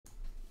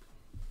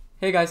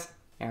Hey guys,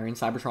 Aaron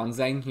Cybertron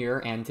Zeng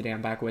here, and today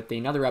I'm back with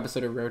another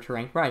episode of Road to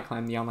Rank where I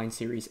climb the online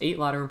series 8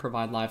 ladder and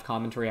provide live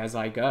commentary as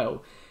I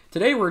go.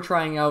 Today we're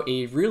trying out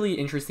a really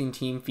interesting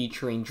team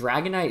featuring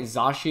Dragonite,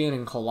 Zacian,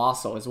 and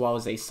Coalossal, as well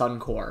as a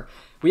Suncore.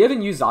 We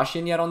haven't used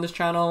Zacian yet on this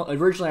channel.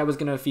 Originally I was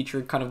going to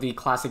feature kind of the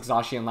classic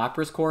Zacian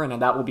Lapras core,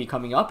 and that will be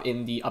coming up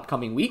in the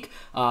upcoming week.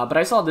 But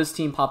I saw this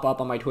team pop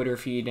up on my Twitter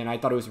feed, and I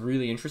thought it was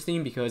really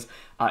interesting because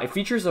it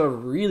features a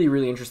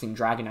really interesting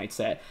Dragonite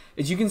set.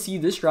 As you can see,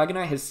 this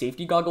Dragonite has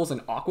safety goggles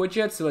and Aqua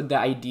Jet, so the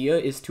idea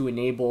is to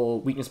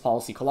enable weakness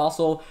policy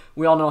Coalossal.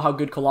 We all know how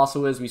good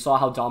Coalossal is. We saw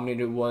how dominant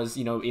it was,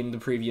 in the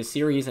previous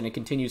series, and it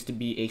continues to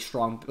be a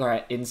strong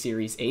threat in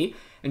Series 8.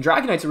 And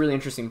Dragonite's a really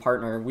interesting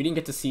partner. We didn't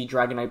get to see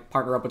Dragonite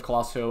partner up with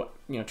Coalossal,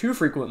 too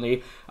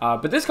frequently.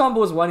 But this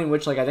combo is one in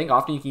which, I think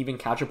often you can even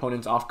catch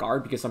opponents off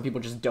guard because some people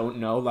just don't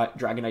know that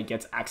Dragonite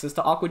gets access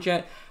to Aqua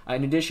Jet.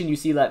 In addition, you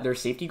see that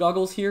there's safety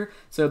goggles here.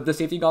 So the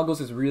safety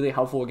goggles is really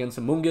helpful against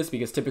Amoonguss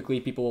because typically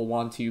people will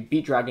want to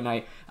beat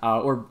Dragonite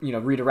or,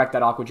 redirect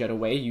that Aqua Jet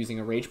away using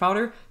a Rage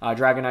Powder.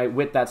 Dragonite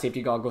with that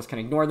safety goggles can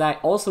ignore that.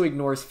 Also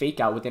ignores Fake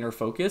Out with Inner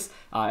Focus.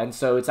 And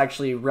so it's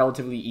actually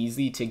relatively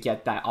easy to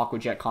get that Aqua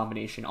Jet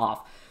combination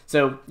off.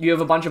 So you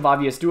have a bunch of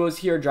obvious duos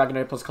here,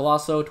 Dragonite plus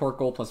Coalossal,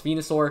 Torkoal plus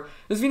Venusaur.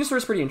 This Venusaur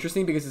is pretty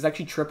interesting because it's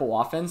actually triple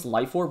offense,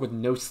 Life Orb with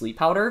no Sleep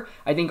Powder.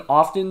 I think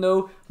often,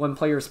 though, when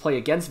players play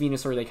against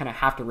Venusaur, they kind of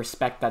have to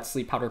respect that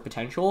Sleep Powder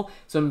potential.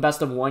 So in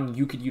best of one,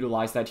 you could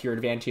utilize that to your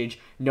advantage,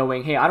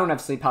 knowing, hey, I don't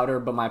have Sleep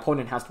Powder, but my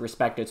opponent has to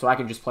respect it, so I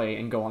can just play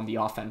and go on the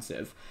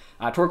offensive.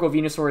 Torkoal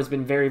Venusaur has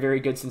been very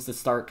good since the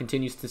start,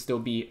 continues to still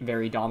be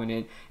very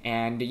dominant.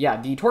 And yeah,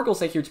 the Torkoal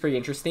set here is pretty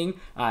interesting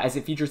as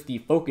it features the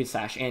Focus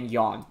Sash and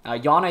Yawn.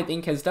 Yawn, I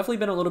think, has definitely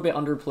been a little bit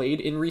underplayed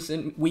in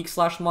recent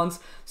weeks/months,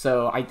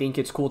 so I think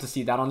it's cool to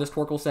see that on this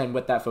Torkoal set, and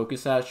with that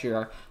Focus Sash,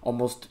 you're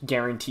almost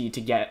guaranteed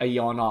to get a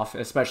Yawn off,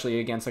 especially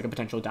against a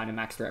potential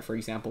Dynamax threat, for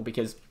example,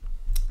 because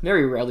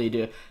very rarely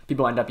do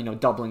people end up,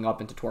 doubling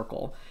up into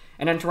Torkoal.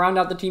 And then to round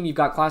out the team, you've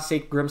got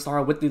classic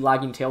Grimmsnarl with the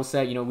lagging tail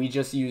set. We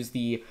just used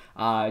the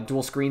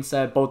dual screen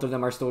set. Both of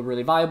them are still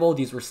really viable.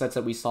 These were sets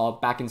that we saw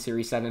back in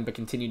Series 7, but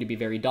continue to be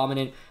very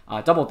dominant.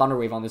 Double Thunder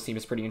Wave on this team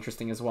is pretty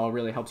interesting as well. It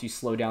really helps you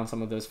slow down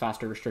some of those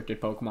faster restricted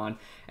Pokemon.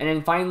 And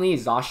then finally,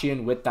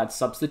 Zacian with that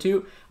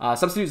Substitute.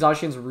 Substitute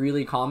Zacian is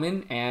really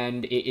common,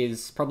 and it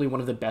is probably one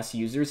of the best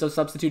users of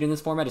Substitute in this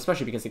format,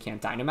 especially because it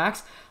can't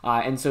Dynamax.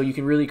 And so you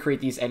can really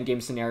create these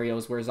endgame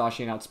scenarios where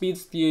Zacian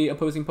outspeeds the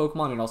opposing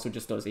Pokemon and also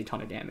just does a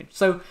ton of damage.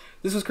 So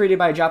this was created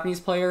by a Japanese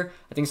player.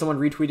 I think someone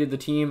retweeted the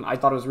team. I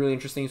thought it was really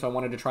interesting, so I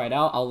wanted to try it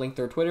out. I'll link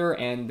their Twitter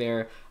and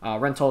their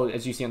rental,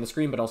 as you see on the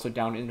screen, but also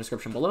down in the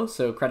description below.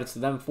 So credits to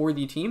them for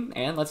the team,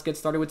 and let's get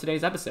started with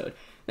today's episode.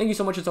 Thank you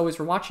so much as always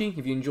for watching.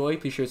 If you enjoy,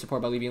 please show your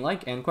support by leaving a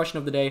like. And question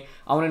of the day,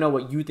 I want to know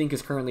what you think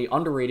is currently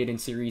underrated in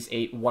Series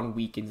 8 1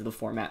 week into the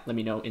format. Let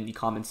me know in the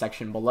comment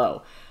section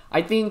below.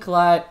 I think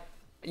that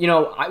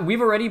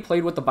we've already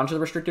played with a bunch of the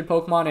restricted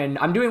Pokemon, and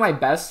I'm doing my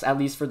best, at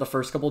least for the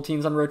first couple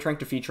teams on Road to Rank,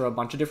 to feature a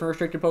bunch of different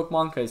restricted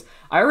Pokemon, because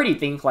I already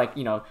think,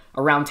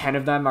 around 10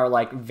 of them are,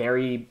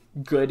 very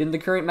good in the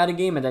current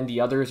metagame, and then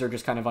the others are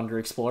just kind of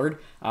underexplored.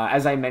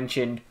 As I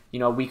mentioned,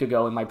 a week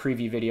ago in my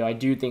preview video, I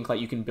do think,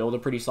 you can build a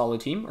pretty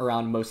solid team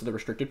around most of the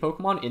restricted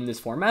Pokemon in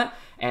this format,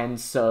 and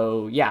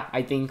so, yeah,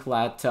 I think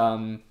that,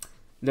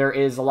 there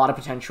is a lot of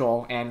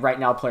potential, and right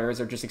now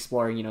players are just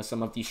exploring,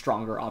 some of the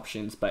stronger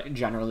options, but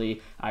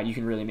generally, you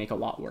can really make a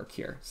lot work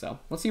here. So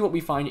let's see what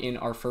we find in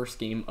our first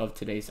game of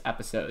today's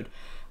episode.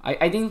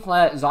 I think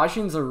that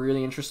Zacian's a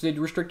really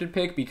interesting restricted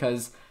pick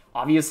because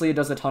obviously it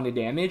does a ton of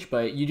damage,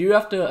 but you do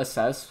have to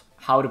assess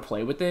how to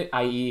play with it,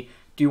 i.e.,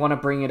 do you want to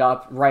bring it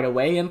up right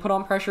away and put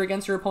on pressure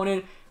against your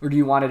opponent, or do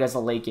you want it as a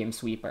late game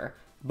sweeper?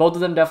 Both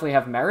of them definitely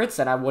have merits,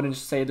 and I wouldn't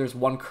say there's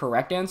one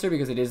correct answer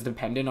because it is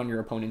dependent on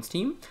your opponent's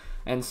team.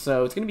 And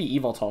so it's going to be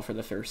Yveltal for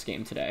the first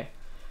game today.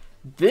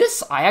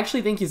 This, I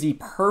actually think, is the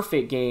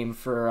perfect game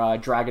for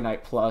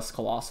Dragonite plus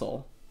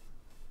Coalossal.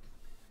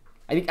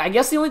 I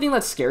guess the only thing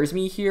that scares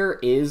me here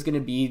is going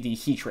to be the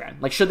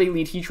Heatran. Should they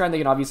lead Heatran, they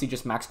can obviously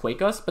just Max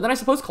Quake us. But then I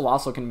suppose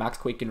Coalossal can Max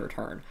Quake in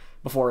return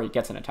before it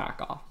gets an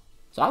attack off.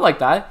 So I like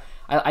that.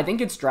 I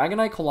think it's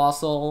Dragonite,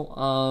 Coalossal.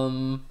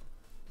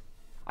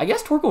 I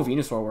guess Torkoal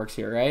Venusaur works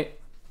here, right?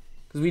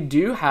 Because we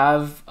do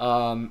have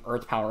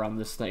Earth Power on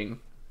this thing.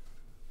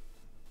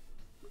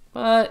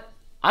 But,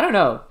 I don't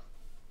know.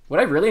 Would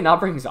I really not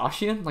bring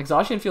Zacian?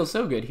 Zacian feels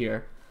so good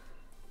here.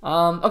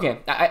 Okay,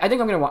 I think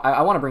I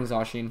want to bring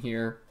Zacian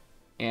here.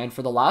 And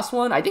for the last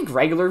one, I think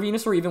regular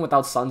Venusaur, even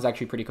without Sun's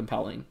actually pretty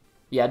compelling.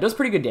 Yeah, it does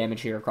pretty good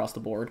damage here across the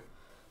board.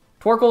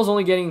 Torkoal's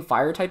only getting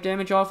Fire-type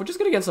damage off, which is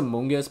good against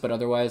Amoonguss, but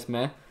otherwise,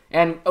 meh.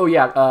 And, oh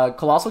yeah,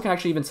 Coalossal can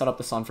actually even set up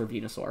the Sun for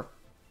Venusaur.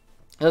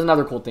 That's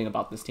another cool thing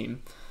about this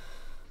team.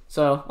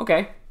 So,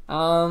 okay.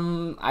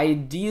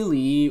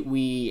 Ideally,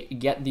 we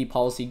get the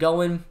policy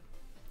going.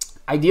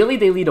 Ideally,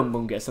 they lead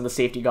Amoonguss, and the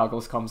safety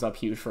goggles comes up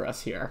huge for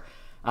us here.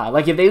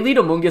 If they lead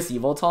Amoonguss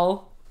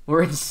Yveltal,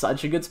 we're in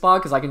such a good spot,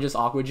 because I can just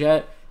Aqua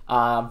Jet,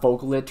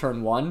 Vocalit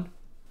turn 1.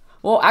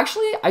 Well,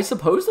 actually, I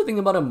suppose the thing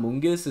about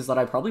Amoonguss is that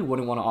I probably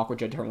wouldn't want to Aqua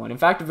Jet turn 1. In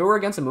fact, if it were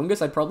against Amoonguss,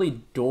 I'd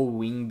probably dual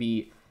Wing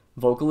Beat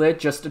Vocalid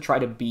just to try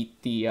to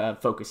beat the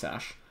Focus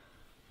Sash.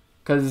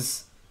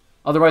 Because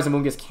otherwise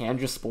Amoonguss can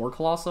just Spore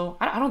Coalossal.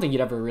 I don't think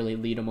you'd ever really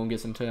lead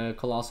Amoonguss into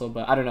Coalossal,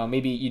 but I don't know.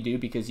 Maybe you do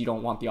because you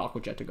don't want the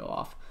Aqua Jet to go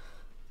off.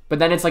 But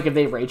then it's like if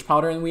they Rage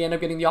Powder and we end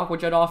up getting the Aqua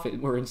Jet off,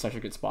 we're in such a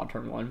good spot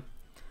turn 1.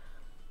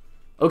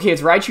 Okay,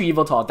 it's Raichu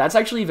Yveltal. That's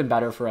actually even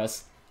better for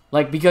us.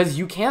 Like, because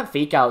you can't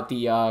fake out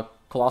the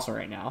Coalossal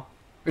right now.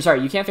 Or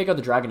sorry, you can't fake out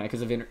the Dragonite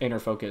because of inner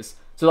focus.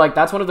 So like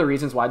that's one of the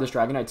reasons why this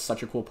Dragonite's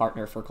such a cool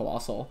partner for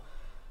Coalossal.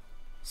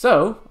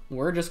 So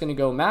we're just gonna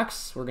go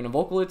max. We're gonna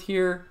Vocalith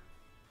here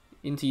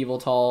into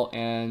Yveltal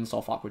and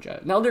Self Aqua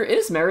Jet. Now there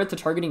is merit to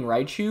targeting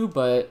Raichu,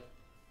 but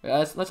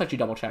let's actually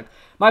double check.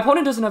 My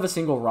opponent doesn't have a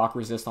single rock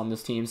resist on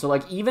this team. So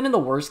like even in the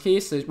worst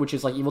case, which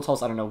is like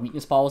Yveltal's, I don't know,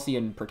 weakness policy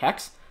and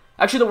protects.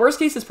 Actually the worst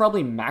case is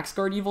probably max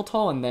guard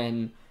Yveltal and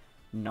then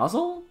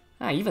Nuzzle?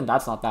 Even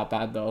that's not that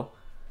bad though.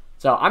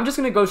 So I'm just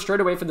going to go straight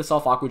away for the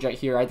Self Aqua Jet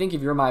here. I think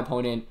if you're my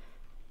opponent,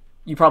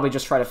 you probably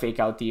just try to fake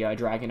out the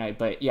Dragonite.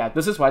 But yeah,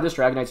 this is why this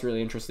Dragonite's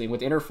really interesting.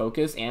 With Inner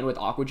Focus and with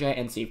Aqua Jet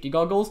and Safety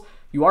Goggles,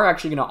 you are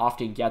actually going to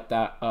often get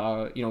that,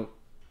 you know,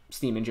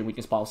 Steam Engine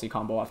Weakness Policy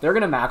combo off. They're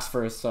going to max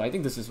first, so I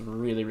think this is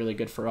really, really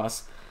good for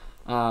us.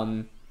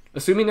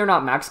 Assuming they're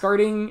not max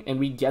guarding and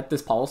we get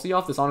this policy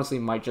off, this honestly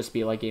might just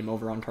be like game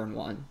over on turn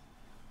 1.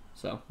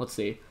 So let's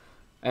see.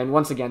 And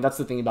once again, that's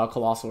the thing about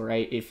Coalossal,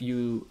 right? If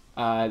you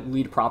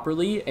lead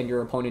properly and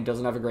your opponent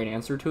doesn't have a great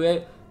answer to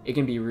it, it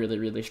can be really,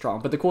 really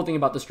strong. But the cool thing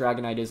about this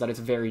Dragonite is that it's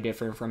very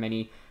different from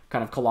any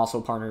kind of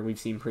Coalossal partner we've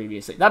seen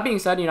previously. That being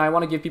said, you know, I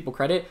want to give people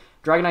credit.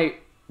 Dragonite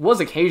was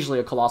occasionally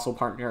a Coalossal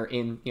partner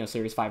in, you know,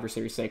 Series 5 or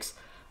Series 6,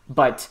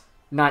 but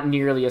not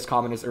nearly as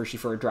common as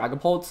Urshifu or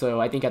Dragapult. So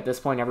I think at this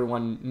point,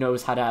 everyone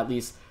knows how to at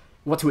least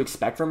what to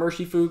expect from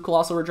Urshifu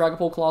Coalossal or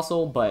Dragapult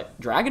Coalossal, but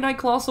Dragonite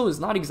Coalossal is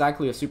not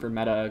exactly a super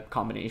meta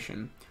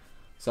combination.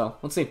 So,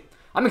 let's see.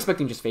 I'm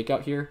expecting just Fake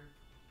Out here.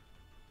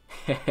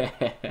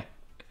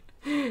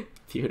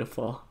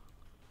 Beautiful.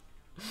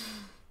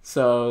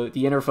 So,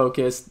 the Inner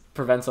Focus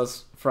prevents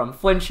us from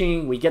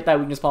flinching. We get that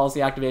Weakness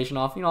Policy activation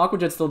off. You know, Aqua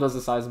Jet still does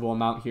a sizable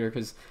amount here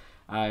because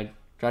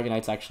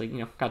Dragonite's actually, you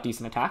know, got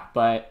decent attack.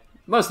 But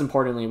most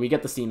importantly, we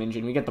get the Steam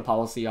Engine. We get the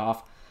policy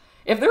off.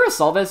 If they're a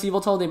Salvest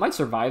Yveltal, they might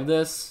survive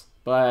this.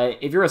 But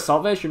if you're a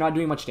Salvest, you're not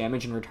doing much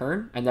damage in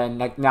return. And then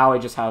like now I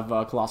just have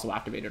Coalossal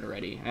activated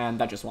already. And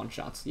that just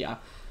one-shots, yeah.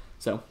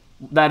 So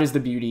that is the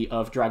beauty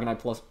of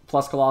Dragonite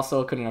plus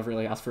Coalossal. Couldn't have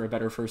really asked for a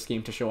better first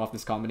game to show off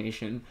this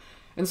combination.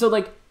 And so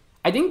like,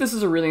 I think this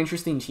is a really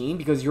interesting team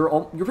because you're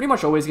pretty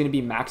much always going to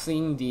be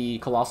maxing the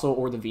Coalossal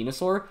or the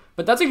Venusaur,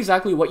 but that's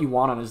exactly what you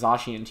want on a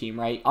Zacian team,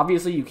 right?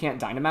 Obviously, you can't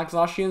Dynamax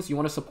Zacian, so you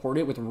want to support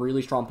it with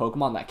really strong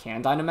Pokemon that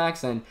can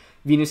Dynamax, and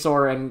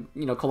Venusaur and,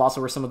 you know,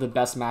 Coalossal were some of the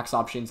best max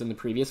options in the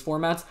previous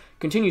formats.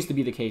 Continues to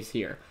be the case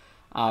here.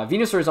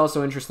 Venusaur is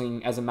also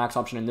interesting as a max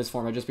option in this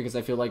format just because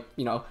I feel like,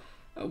 you know,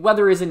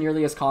 weather isn't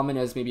nearly as common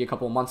as maybe a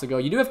couple of months ago.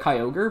 You do have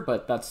Kyogre,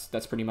 but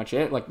that's pretty much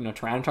it. Like, you know,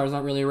 Tyranitar's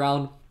not really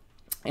around,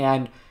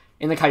 and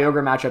in the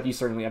Kyogre matchup, you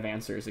certainly have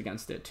answers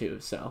against it too.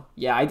 So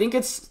yeah, I think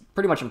it's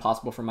pretty much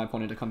impossible for my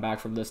opponent to come back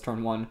from this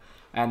turn 1,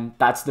 and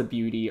that's the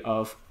beauty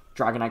of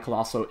Dragonite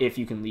Coalossal if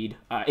you can lead,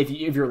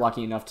 if you're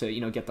lucky enough to,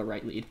 you know, get the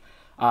right lead.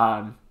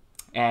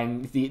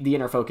 And the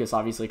Inner Focus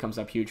obviously comes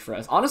up huge for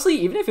us. Honestly,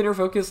 even if Inner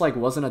Focus like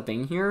wasn't a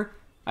thing here,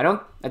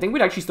 I think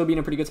we'd actually still be in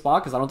a pretty good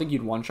spot because I don't think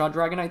you'd one-shot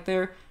Dragonite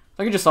there.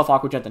 So I could just self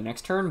Aqua Jet the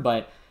next turn,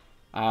 but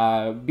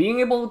being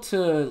able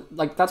to,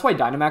 like, that's why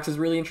Dynamax is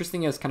really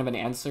interesting as kind of an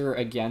answer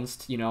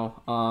against, you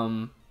know,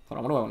 hold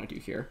on, what do I want to do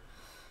here?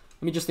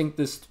 Let me just think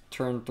this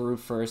turn through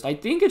first. I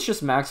think it's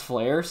just Max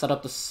Flare, set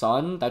up the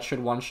Sun, that should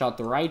one-shot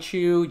the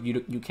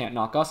Raichu, you can't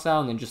knock us out,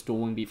 and then just dual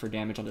Wing Beat for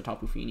damage on the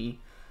Tapu Fini.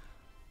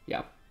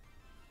 Yeah.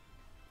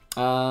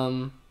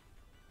 Well,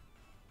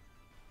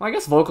 I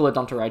guess Vocalith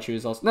onto Raichu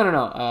is also,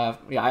 no,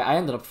 yeah, I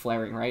ended up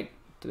flaring, right?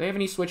 Do they have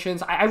any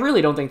switch-ins? I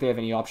really don't think they have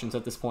any options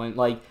at this point,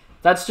 like,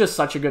 that's just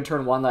such a good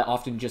turn 1 that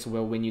often just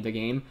will win you the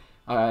game.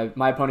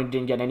 My opponent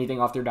didn't get anything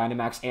off their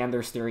Dynamax, and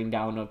they're staring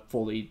down a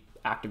fully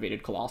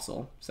activated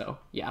Coalossal. So,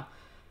 yeah.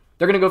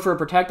 They're going to go for a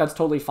Protect. That's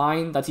totally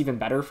fine. That's even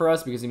better for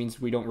us, because it means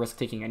we don't risk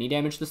taking any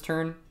damage this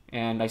turn.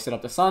 And I set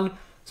up the Sun,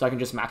 so I can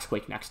just Max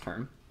Quake next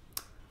turn.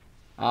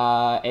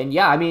 And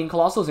yeah, I mean,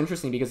 Coalossal is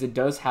interesting, because it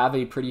does have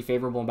a pretty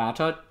favorable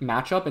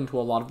matchup into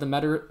a lot of the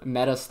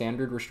meta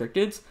standard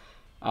restricteds.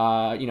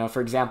 You know,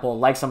 for example,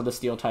 like some of the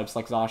steel types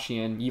like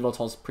Zacian,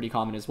 Yveltal is pretty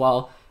common as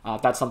well.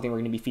 That's something we're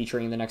going to be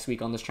featuring the next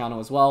week on this channel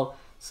as well.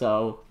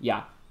 So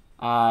yeah,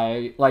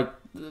 like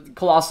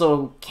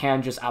Coalossal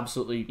can just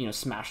absolutely, you know,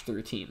 smash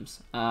through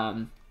teams.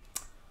 So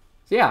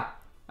yeah,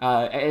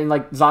 and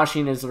like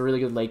Zacian is a really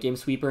good late game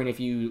sweeper, and if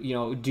you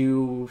know,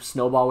 do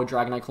snowball with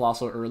Dragonite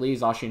Coalossal early,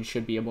 Zacian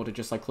should be able to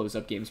just like close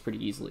up games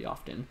pretty easily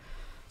often.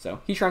 So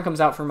Heatran comes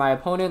out for my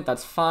opponent.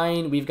 That's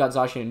fine. We've got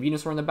Zacian and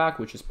Venusaur in the back,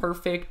 which is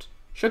perfect.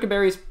 Shuka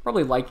Berry's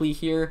probably likely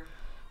here.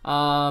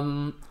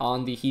 on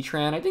the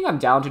Heatran. I think I'm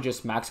down to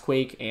just Max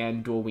Quake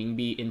and Dual Wing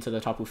Beat into the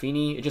Tapu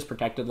Fini. It just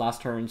protected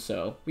last turn,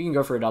 so we can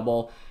go for a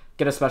double.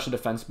 Get a special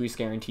defense boost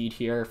guaranteed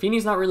here.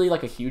 Fini's not really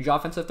like a huge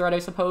offensive threat, I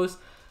suppose.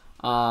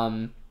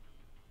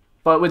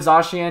 But with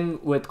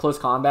Zacian, with Close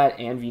Combat,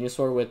 and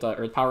Venusaur with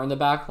Earth Power in the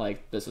back,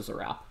 like, this is a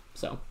wrap.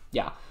 So,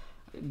 yeah.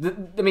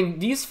 I mean,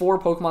 these 4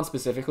 Pokemon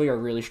specifically are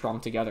really strong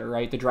together,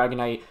 right? The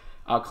Dragonite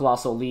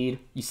Coalossal lead,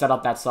 you set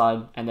up that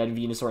sub, and then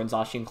Venusaur and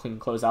Zacian can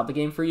close out the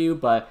game for you.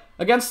 But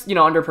against, you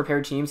know,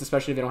 underprepared teams,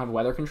 especially if they don't have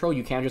weather control,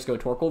 you can just go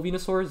Torkoal,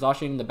 Venusaur,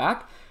 Zacian in the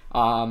back.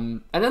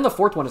 And then the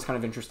 4th one is kind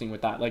of interesting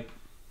with that. Like,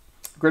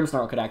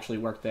 Grimmsnarl could actually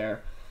work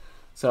there.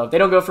 So if they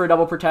don't go for a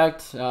double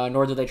protect,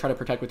 nor do they try to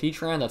protect with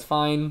Heatran, that's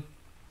fine.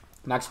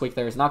 Max Quake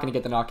there is not going to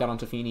get the knockout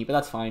onto Fini, but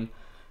that's fine.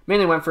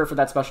 Mainly went for it for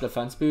that special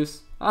defense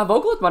boost.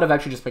 Vocalith might have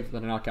actually just picked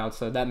up the knockout,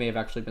 so that may have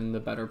actually been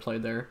the better play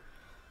there.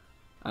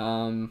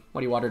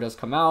 Muddy Water does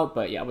come out,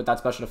 but yeah, with that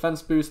special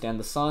defense boost and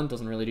the Sun,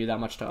 doesn't really do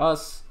that much to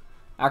us.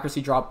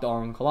 Accuracy drop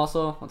on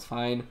Coalossal, that's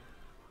fine.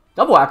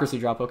 Double accuracy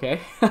drop, okay.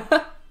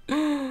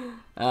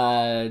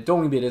 Dual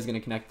Wing Beat is going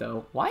to connect,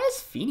 though. Why is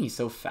Fini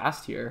so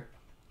fast here?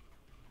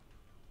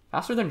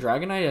 Faster than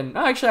Dragonite? And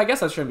actually, I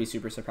guess that shouldn't be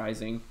super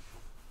surprising.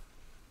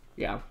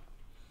 Yeah.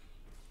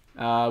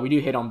 We do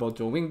hit on both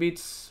Dual Wing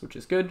Beats, which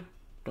is good.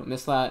 Don't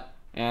miss that.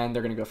 And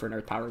they're going to go for an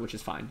Earth Power, which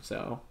is fine.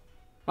 So,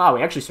 wow,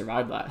 we actually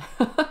survived that.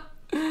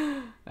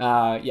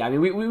 Yeah, I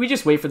mean, we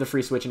just wait for the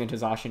free switching into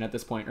Zacian at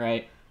this point,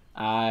 right?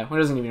 It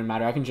doesn't even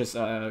matter. I can just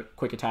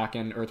quick attack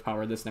and Earth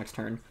Power this next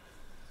turn.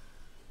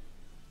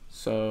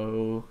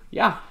 So,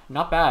 yeah,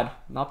 not bad.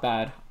 Not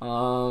bad.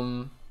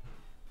 No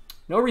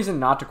reason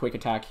not to quick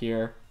attack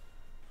here.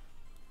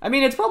 I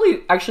mean, it's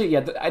probably, actually,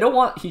 yeah, I don't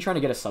want Heatran to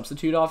get a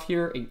substitute off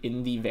here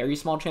in the very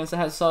small chance it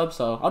has sub,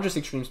 so I'll just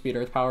Extreme Speed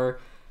Earth Power.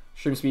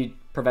 Extreme Speed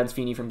prevents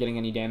Fini from getting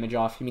any damage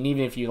off. I mean,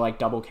 even if you, like,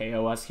 double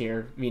KO us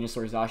here,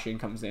 Venusaur Zacian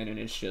comes in and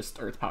it's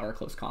just Earth Power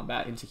Close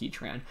Combat into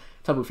Heatran.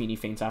 Tapu Fini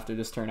faints after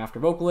this turn after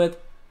Vocalith.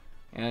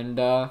 And,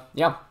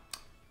 yeah.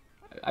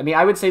 I mean,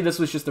 I would say this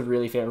was just a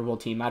really favorable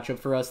team matchup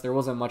for us. There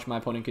wasn't much my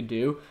opponent could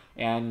do,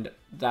 and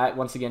that,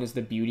 once again, is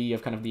the beauty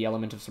of kind of the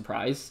element of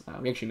surprise.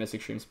 We actually miss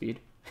Extreme Speed.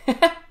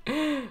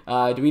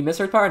 Do we miss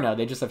Earth Power? No,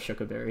 they just have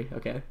Chocoberry.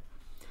 Okay.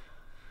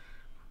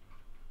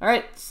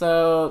 Alright,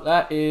 so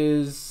that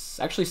is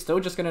actually still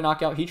just going to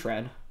knock out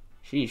Heatran.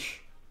 Sheesh.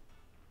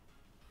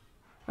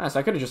 So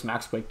I could have just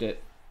Max Quaked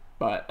it,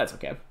 but that's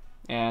okay.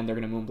 And they're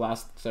going to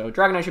Moonblast. So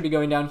Dragonite should be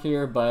going down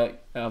here,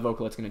 but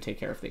Vocalith's going to take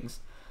care of things.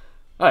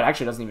 Oh, it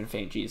actually doesn't even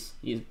faint. Jeez,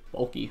 he's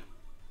bulky.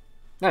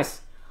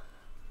 Nice.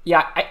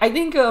 Yeah, I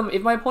think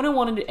if my opponent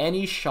wanted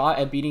any shot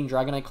at beating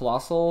Dragonite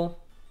Coalossal,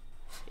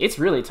 it's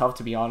really tough,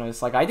 to be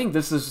honest. Like, I think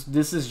this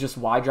is just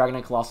why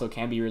Dragonite Coalossal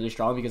can be really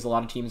strong, because a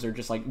lot of teams are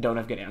just like don't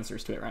have good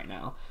answers to it right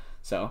now.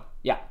 So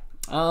yeah.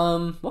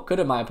 What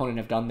could my opponent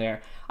have done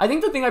there? I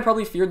think the thing I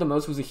probably feared the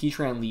most was a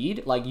Heatran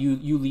lead. Like,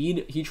 you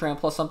lead Heatran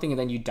plus something, and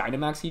then you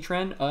Dynamax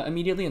Heatran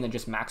immediately, and then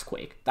just Max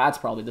Quake. That's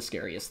probably the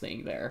scariest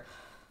thing there.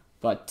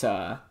 But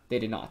they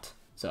did not,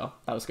 so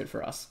that was good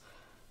for us.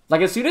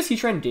 Like, as soon as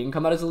Heatran didn't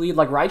come out as a lead,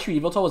 like, Raichu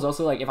Yveltal was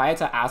also, like, if I had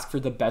to ask for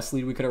the best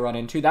lead we could have run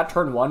into, that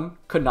turn 1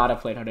 could not have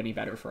played out any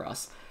better for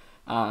us.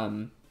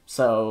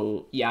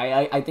 So,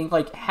 yeah, I think,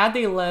 like, had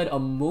they led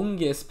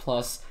Amoonguss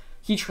plus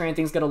Heatran,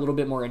 things get a little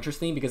bit more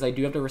interesting, because I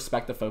do have to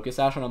respect the Focus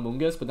Sash on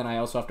Amoonguss, but then I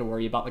also have to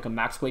worry about, like, a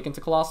Max Quake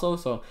into Coalossal,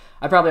 so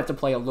I probably have to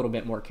play a little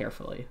bit more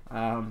carefully.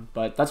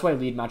 But that's why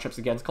lead matchups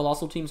against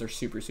Coalossal teams are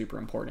super, super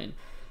important.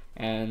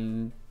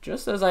 And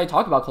just as I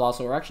talk about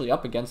Coalossal, we're actually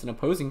up against an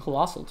opposing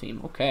Coalossal team.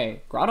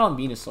 Okay, Groudon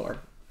Venusaur.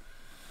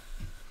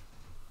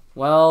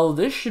 Well,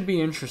 this should be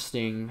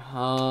interesting.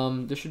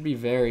 This should be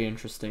very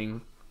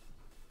interesting.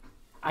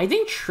 I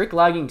think Trick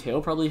Lagging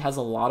Tail probably has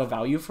a lot of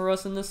value for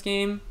us in this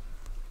game.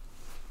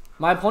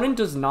 My opponent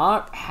does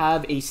not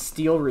have a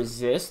Steel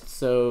Resist,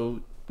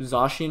 so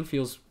Zacian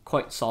feels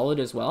quite solid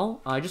as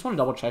well. I just want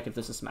to double check if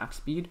this is max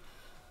speed.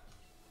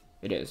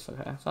 It is,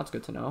 okay, so that's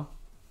good to know.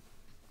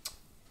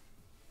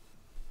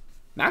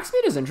 Max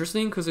speed is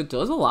interesting because it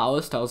does allow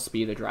us to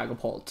outspeed the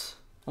Dragapult.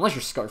 Unless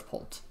you're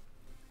Scarfpult.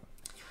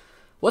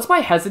 What's my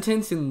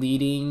hesitance in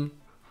leading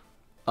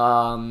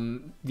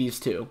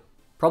these two?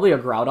 Probably a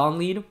Groudon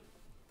lead.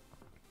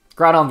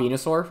 Groudon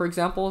Venusaur, for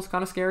example, is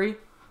kind of scary.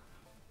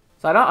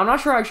 So I'm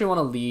not sure I actually want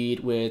to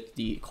lead with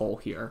the Coal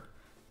here.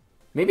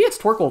 Maybe it's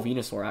Torkoal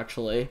Venusaur,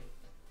 actually.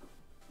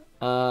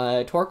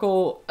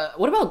 Torkoal...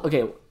 what about...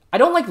 Okay, I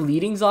don't like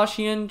leading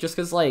Zacian just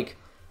because, like...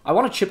 I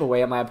want to chip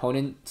away at my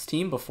opponent's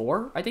team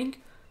before, I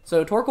think.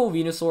 So Torkoal,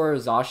 Venusaur,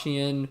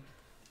 Zacian.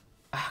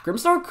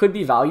 Grimmsnarl could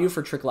be value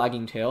for Trick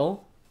Lagging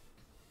Tail.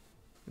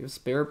 We have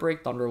Spirit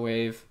Break, Thunder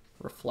Wave,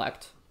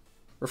 Reflect.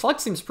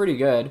 Reflect seems pretty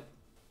good.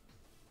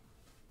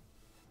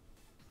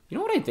 You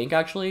know what I think,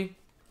 actually?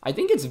 I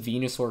think it's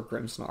Venusaur,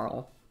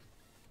 Grimmsnarl,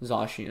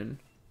 Zacian,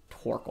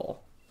 Torkoal.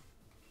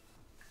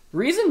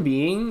 Reason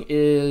being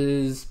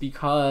is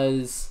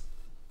because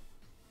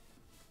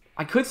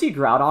I could see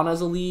Groudon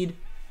as a lead.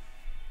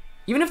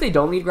 Even if they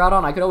don't lead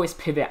Groudon, I could always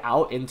pivot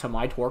out into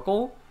my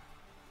Torkoal.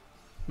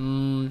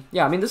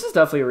 Yeah, I mean, this is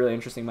definitely a really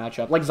interesting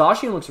matchup. Like,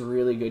 Zacian looks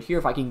really good here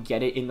if I can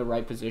get it in the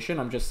right position.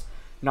 I'm just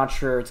not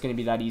sure it's going to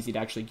be that easy to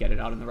actually get it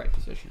out in the right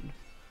position.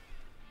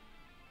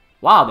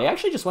 Wow, they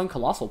actually just went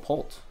Coalossal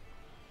Pult.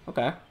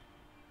 Okay.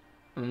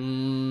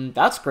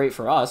 That's great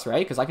for us,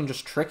 right? Because I can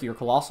just trick your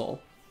Coalossal.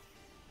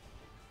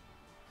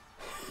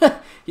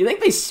 You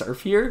think they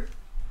surf here?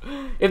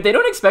 If they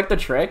don't expect the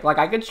trick, like,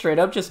 I could straight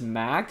up just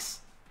max.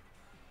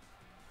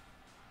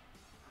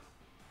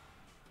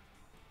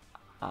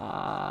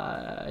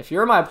 If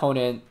you're my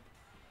opponent...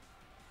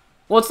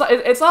 Well,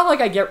 it's not like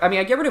I get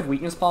rid of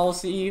weakness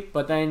policy,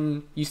 but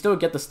then you still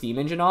get the steam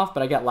engine off,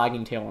 but I get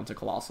lagging tail onto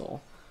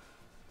Coalossal.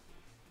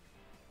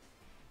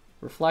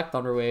 Reflect,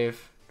 Thunderwave,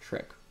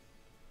 trick.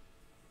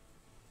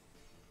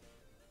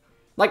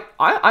 Like,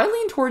 I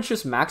lean towards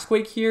just Max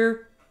Quake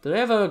here. Did I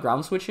have a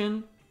ground switch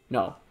in?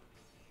 No.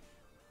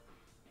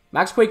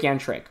 Max Quake and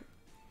trick.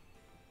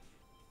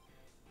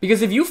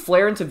 Because if you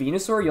flare into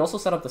Venusaur, you also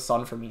set up the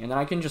sun for me, and then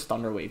I can just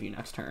Thunderwave you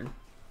next turn.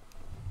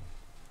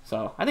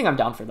 So, I think I'm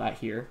down for that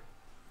here.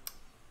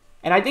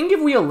 And I think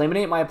if we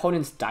eliminate my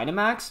opponent's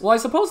Dynamax, well, I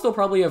suppose they'll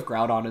probably have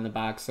Groudon in the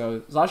back, so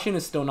Zacian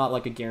is still not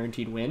like a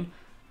guaranteed win.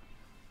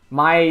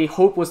 My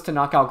hope was to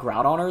knock out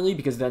Groudon early,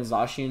 because then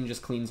Zacian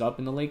just cleans up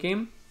in the late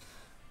game.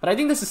 But I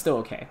think this is still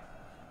okay.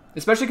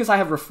 Especially because I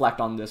have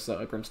Reflect on this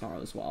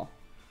Grimmsnarl as well.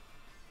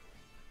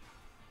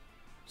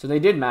 So they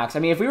did max. I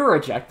mean, if we were a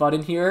eject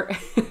button here,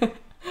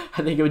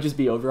 I think it would just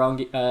be over on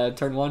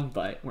turn 1,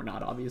 but we're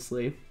not,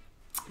 obviously.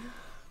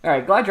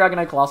 Alright, glad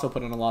Dragonite Coalossal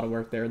put in a lot of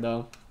work there,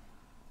 though.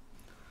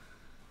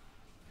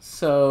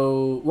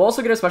 So, we'll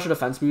also get a special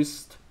defense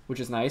boost, which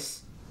is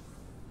nice.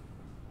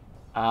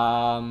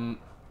 And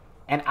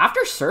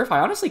after Surf, I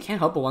honestly can't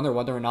help but wonder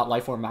whether or not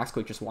Life Orb Max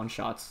Quake just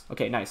one-shots.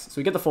 Okay, nice. So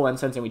we get the full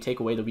Incense and we take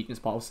away the weakness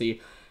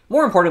policy.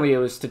 More importantly, it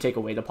was to take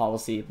away the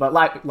policy, but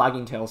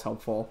lagging tail is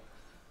helpful.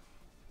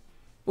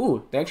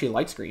 Ooh, they actually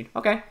light screen.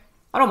 Okay,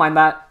 I don't mind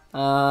that.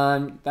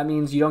 That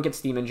means you don't get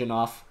Steam Engine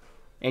off.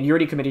 And you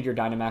already committed your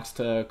Dynamax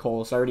to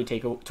Cole, so I already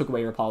took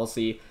away your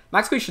policy.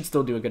 Max Quake should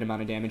still do a good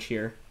amount of damage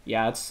here.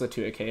 Yeah, it's a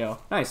 2-hit KO.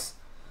 Nice.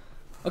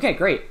 Okay,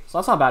 great. So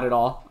that's not bad at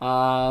all.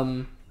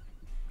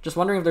 Just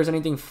wondering if there's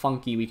anything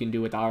funky we can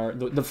do with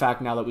the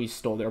fact now that we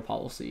stole their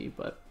policy,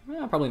 but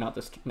yeah, probably not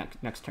this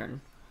next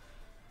turn.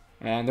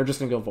 And they're just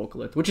going to go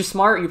Volcalith, which is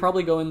smart. You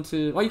probably go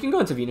into... Well, you can go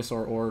into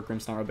Venusaur or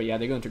Grimmsnarl, but yeah,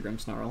 they go into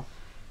Grimmsnarl.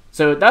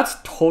 So that's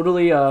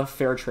totally a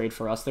fair trade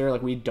for us there.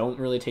 Like, we don't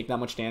really take that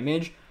much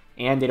damage,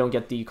 and they don't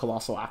get the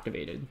Coalossal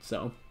activated.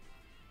 So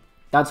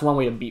that's one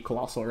way to beat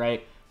Coalossal,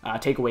 right?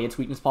 Take away its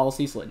weakness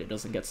policy so that it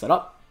doesn't get set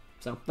up.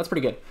 So that's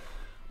pretty good.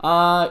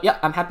 Yeah,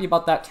 I'm happy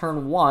about that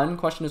turn 1.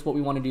 Question is what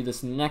we want to do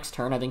this next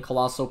turn. I think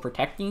Coalossal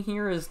protecting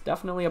here is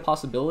definitely a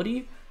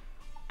possibility.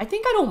 I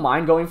think I don't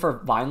mind going for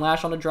Vine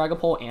Lash on a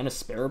Dragapult and a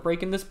Spirit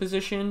Break in this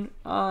position.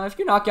 If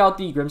you knock out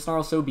the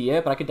Grimmsnarl, so be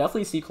it, but I could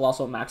definitely see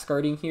Coalossal max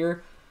guarding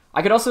here.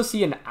 I could also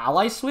see an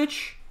ally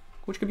switch,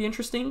 which could be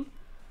interesting.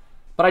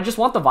 But I just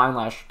want the Vine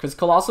Lash, because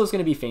Coalossal is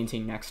going to be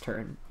fainting next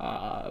turn,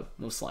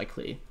 most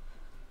likely.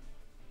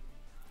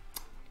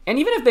 And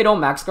even if they don't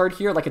max guard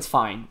here, like, it's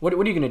fine. What are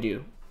you going to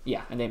do?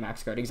 Yeah, and they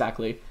max guard,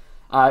 exactly.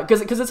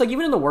 Because it's like,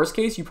 even in the worst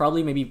case, you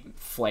probably maybe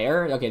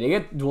flare. Okay, they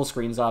get dual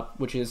screens up,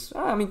 which is,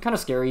 I mean, kind of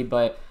scary,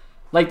 but,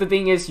 like, the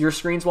thing is, your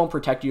screens won't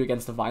protect you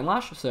against the Vine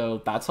Lash,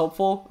 so that's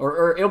helpful.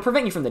 Or it'll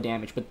prevent you from the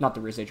damage, but not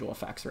the residual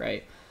effects,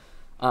 right?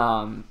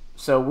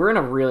 So we're in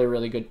a really,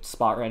 really good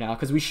spot right now,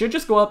 because we should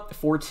just go up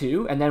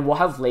 4-2, and then we'll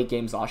have late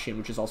game Zacian,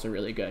 which is also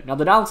really good. Now,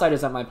 the downside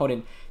is that my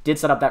opponent did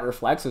set up that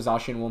Reflect, so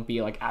Zacian won't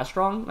be, like, as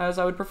strong as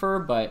I would prefer,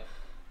 but...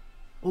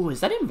 Ooh,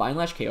 is that in Vine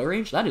Lash KO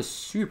range? That is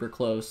super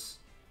close.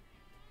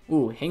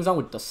 Ooh, hangs on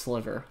with the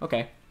Sliver.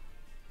 Okay.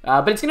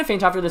 But it's going to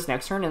faint after this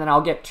next turn, and then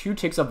I'll get 2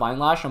 ticks of Vine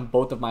Lash on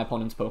both of my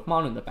opponent's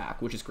Pokemon in the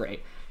back, which is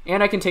great.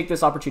 And I can take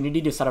this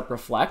opportunity to set up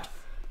Reflect,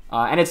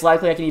 and it's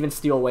likely I can even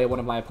steal away one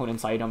of my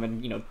opponent's item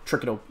and, you know,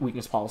 trick a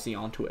weakness policy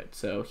onto it.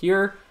 So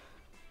here,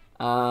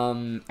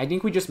 I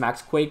think we just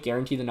Max Quake,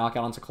 guarantee the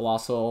knockout onto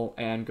Coalossal,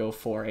 and go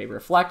for a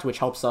Reflect, which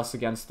helps us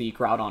against the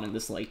Groudon in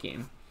this late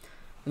game.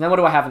 And then what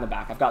do I have in the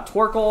back? I've got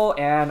Torkoal,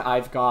 and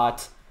I've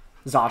got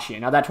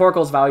Zacian. Now, that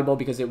Torkoal is valuable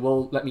because it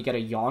will let me get a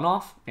Yawn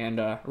off, and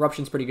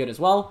Eruption's pretty good as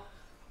well.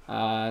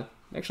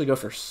 Actually go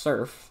for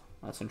Surf.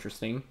 That's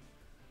interesting.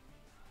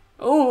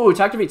 Oh,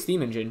 to activate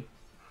Steam Engine.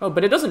 Oh,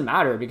 but it doesn't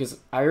matter because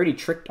I already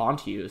tricked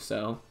onto you,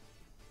 so...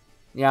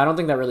 Yeah, I don't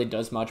think that really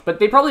does much. But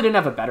they probably didn't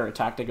have a better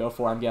attack to go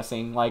for, I'm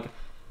guessing. Like,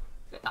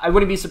 I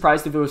wouldn't be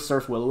surprised if it was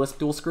Surf Will-O-Wisp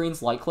dual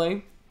screens like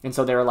Clay. And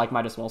so they were like,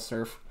 might as well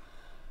Surf.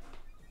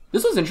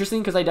 This was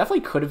interesting because I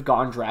definitely could have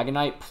gone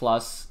Dragonite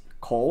plus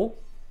Cole.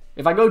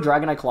 If I go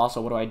Dragonite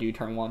Coalossal, what do I do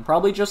turn 1?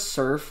 Probably just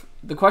Surf.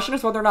 The question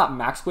is whether or not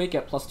Max Quake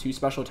at +2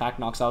 special attack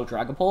knocks out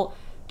Dragapult.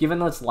 Given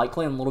that it's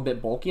likely and a little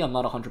bit bulky, I'm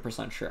not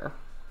 100% sure.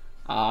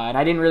 And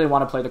I didn't really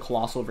want to play the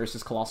Coalossal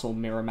versus Coalossal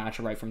mirror match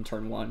right from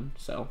turn 1.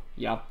 So,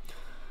 yeah.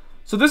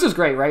 So this is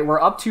great, right? We're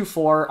up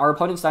 2-4. Our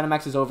opponent's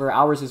Dynamax is over.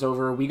 Ours is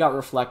over. We got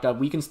Reflect up.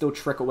 We can still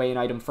trick away an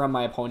item from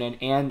my opponent.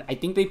 And I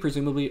think they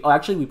presumably... Oh,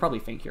 actually, we probably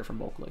think here from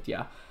Volcalith,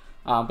 yeah.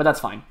 But that's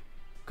fine.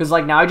 Because,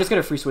 like, now I just get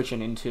a free switch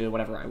into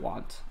whatever I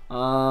want.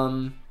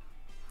 I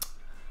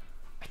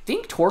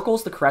think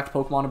Torkoal's the correct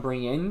Pokemon to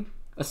bring in.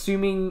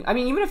 Assuming... I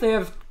mean, even if they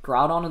have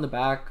Groudon in the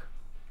back...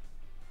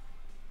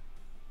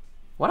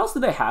 What else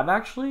do they have,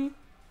 actually?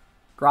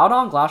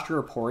 Groudon, Glastrier,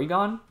 or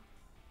Porygon?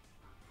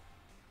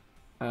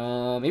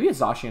 Maybe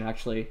it's Zacian,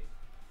 actually.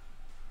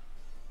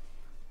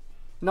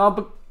 No,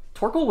 but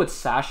Torkoal with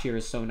Sash here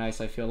is so nice,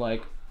 I feel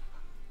like.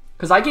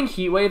 Because I can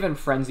Heat Wave and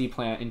Frenzy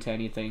Plant into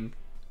anything.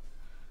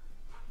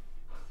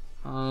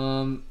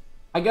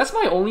 I guess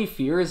my only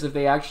fear is if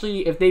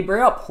they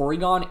bring out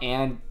Porygon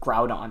and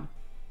Groudon.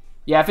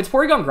 Yeah, if it's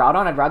Porygon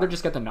Groudon, I'd rather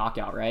just get the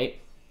knockout, right?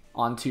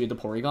 Onto the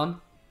Porygon.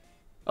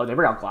 Oh, they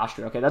bring out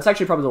Glastrier. Okay, that's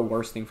actually probably the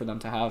worst thing for them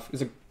to have.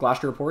 Is it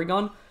Glastrier or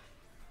Porygon?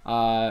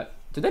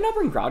 Did they not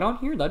bring Groudon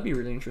here? That'd be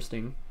really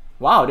interesting.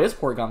 Wow, it is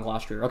Porygon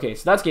Glastrier. Okay,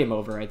 so that's game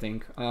over, I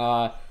think.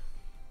 Well,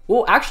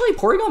 actually,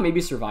 Porygon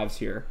maybe survives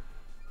here.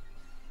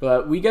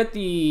 But we get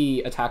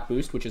the attack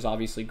boost, which is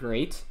obviously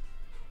great.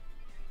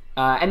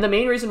 And the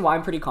main reason why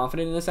I'm pretty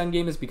confident in this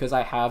endgame is because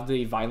I have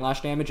the Vine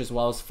Lash damage as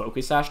well as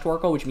Focus Sash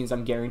Torkoal, which means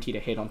I'm guaranteed a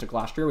hit onto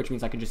Glastrier, which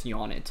means I can just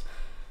yawn it.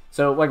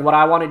 So, like, what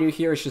I want to do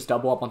here is just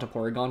double up onto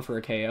Porygon for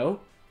a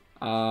KO.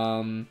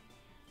 So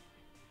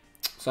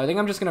I think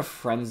I'm just going to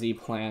Frenzy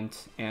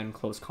Plant and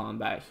Close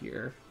Combat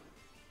here.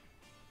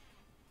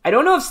 I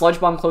don't know if Sludge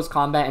Bomb, Close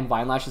Combat, and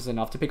Vine Lash is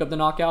enough to pick up the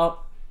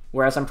knockout.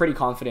 Whereas I'm pretty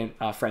confident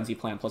Frenzy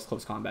Plant plus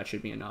Close Combat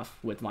should be enough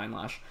with Vine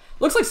Lash.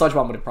 Looks like Sludge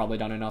Bomb would have probably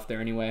done enough there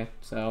anyway,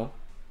 so...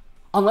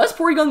 Unless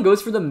Porygon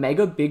goes for the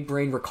Mega Big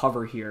Brain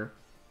Recover here.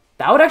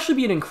 That would actually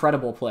be an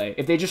incredible play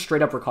if they just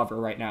straight up recover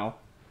right now.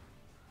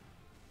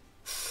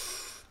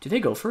 Do they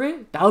go for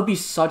it? That would be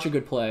such a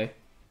good play.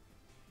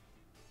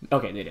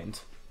 Okay, they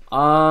didn't.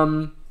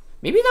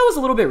 Maybe that was a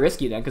little bit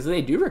risky then, because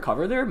they do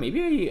recover there.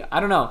 Maybe, I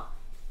don't know.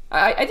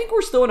 I think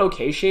we're still in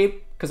okay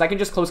shape, because I can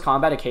just Close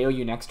Combat a KO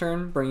you next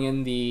turn, bring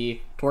in the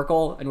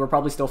Torkoal, and we're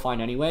probably still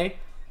fine anyway.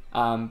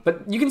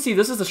 But you can see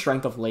this is the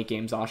strength of late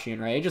game Zacian,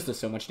 right? It just does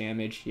so much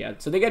damage. Yeah,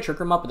 so they get Trick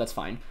Room up, but that's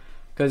fine.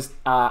 Because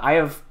I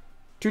have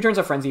 2 turns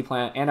of Frenzy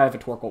Plant, and I have a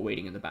Torkoal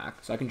waiting in the back,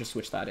 so I can just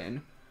switch that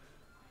in.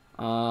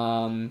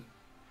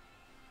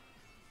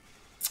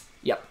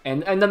 Yep,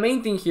 and the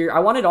main thing here, I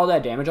wanted all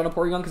that damage on a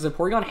Porygon, because if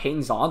Porygon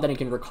hangs on, then it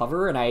can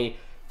recover, and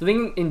the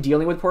thing in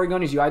dealing with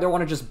Porygon is you either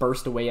want to just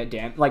burst away at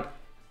damage, like,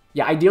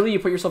 yeah, ideally you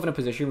put yourself in a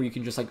position where you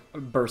can just, like,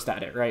 burst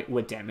at it, right,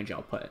 with damage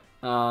output.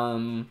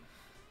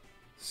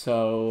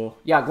 So,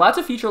 yeah, glad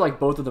to feature, like,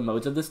 both of the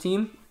modes of this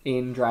team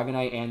in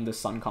Dragonite and the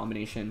Sun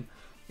combination.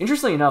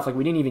 Interestingly enough, like,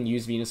 we didn't even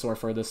use Venusaur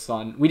for the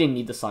Sun. We didn't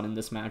need the Sun in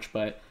this match,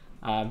 but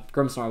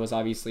Grimmsnarl was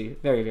obviously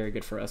very, very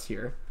good for us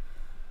here.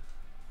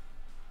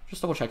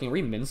 Just double checking. Are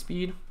we min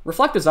speed?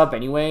 Reflect is up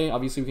anyway.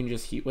 Obviously, we can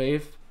just Heat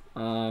Wave.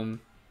 Yeah,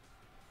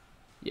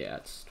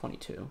 it's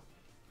 22.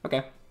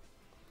 Okay.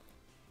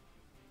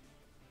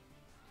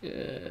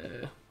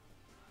 Is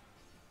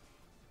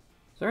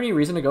there any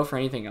reason to go for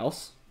anything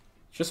else?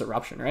 It's just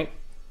Eruption, right?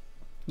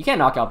 You can't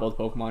knock out both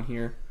Pokemon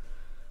here.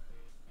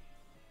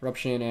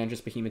 Eruption and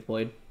just Behemoth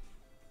Blade.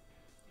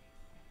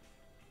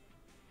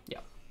 Yeah.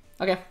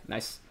 Okay,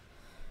 nice.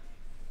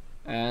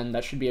 And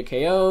that should be a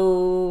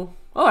KO.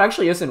 Oh, it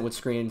actually isn't with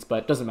screens,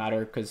 but doesn't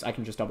matter because I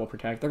can just double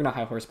protect. They're going to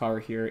high horsepower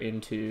here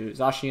into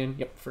Zacian.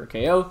 Yep, for a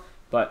KO,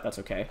 but that's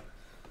okay.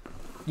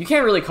 You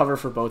can't really cover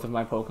for both of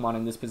my Pokemon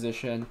in this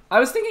position. I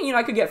was thinking, you know,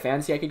 I could get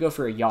fancy. I could go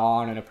for a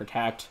Yawn and a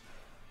Protect.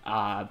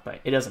 But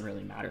it doesn't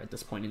really matter at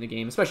this point in the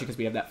game, especially because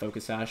we have that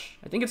Focus Sash.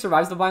 I think it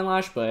survives the Vine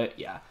Lash, but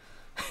yeah.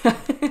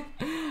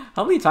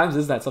 How many times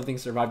is that something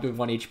survived with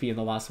 1 HP in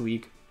the last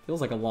week?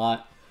 Feels like a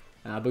lot.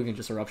 But we can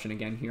just Eruption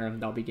again here,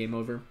 and that'll be game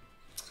over.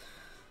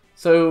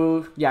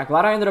 So, yeah,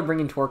 glad I ended up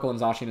bringing Torkoal and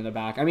Zacian in the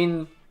back. I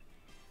mean,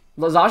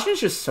 Zacian is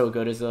just so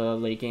good as a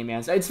late game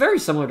answer. It's very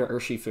similar to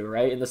Urshifu,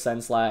 right? In the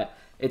sense that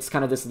it's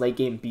kind of this late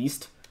game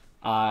beast.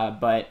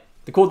 But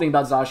the cool thing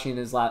about Zacian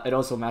is that it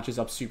also matches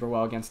up super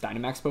well against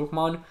Dynamax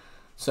Pokemon.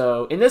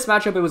 So in this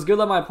matchup, it was good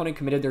that my opponent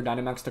committed their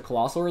Dynamax to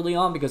Coalossal early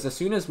on, because as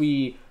soon as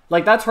we...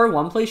 Like, that turn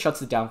 1 play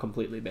shuts it down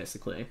completely,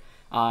 basically.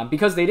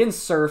 Because they didn't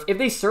surf. If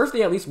they surfed,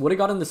 they at least would have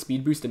gotten the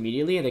speed boost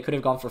immediately, and they could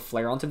have gone for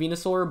Flare onto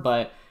Venusaur,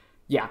 but...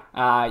 Yeah,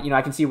 you know,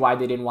 I can see why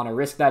they didn't want to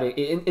risk that,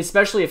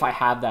 especially if I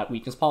had that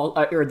weakness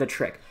or the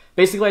trick.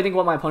 Basically, I think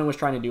what my opponent was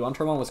trying to do on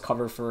turn 1 was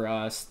cover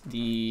for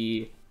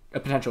the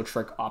potential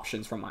trick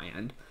options from my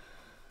end.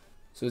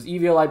 So it's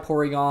Eviolite,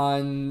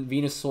 Porygon,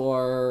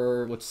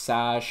 Venusaur with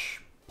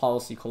Sash,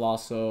 Policy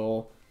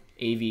Coalossal,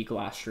 AV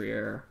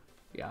Glastrier.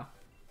 Yeah.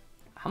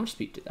 How much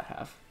speed did that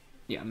have?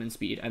 Yeah, min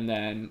speed. And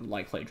then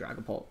Light Clay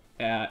Dragapult.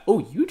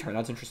 Oh, U-turn.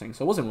 That's interesting.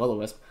 So it wasn't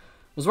Will-O-Wisp.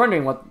 I was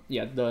wondering what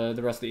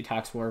the rest of the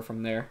attacks were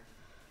from there.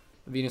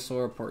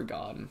 Venusaur,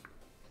 Porygon.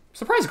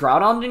 Surprised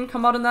Groudon didn't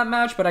come out in that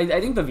match, but I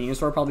think the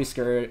Venusaur probably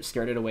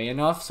scared it away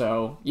enough.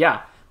 So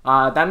yeah,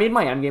 that made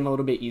my endgame a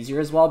little bit easier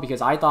as well,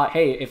 because I thought,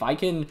 hey, if I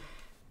can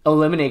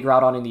eliminate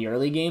Groudon in the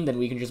early game, then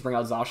we can just bring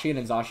out Zacian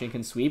and Zacian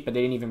can sweep, but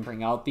they didn't even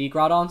bring out the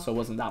Groudon, so it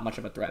wasn't that much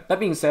of a threat. That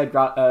being said,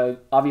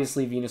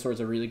 obviously Venusaur is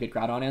a really good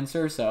Groudon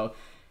answer, so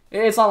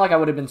it's not like I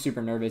would have been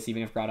super nervous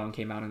even if Groudon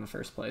came out in the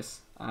first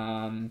place.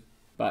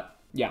 But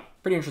yeah,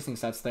 pretty interesting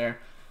sets there.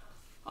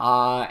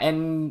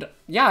 And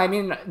yeah, I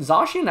mean,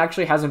 Zacian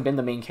actually hasn't been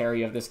the main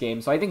carry of this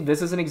game. So I think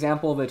this is an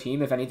example of a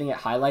team. If anything, it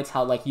highlights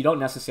how like you don't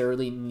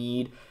necessarily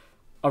need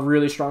a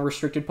really strong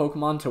restricted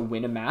Pokemon to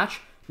win a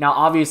match. Now,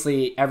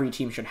 obviously, every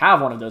team should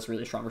have one of those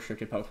really strong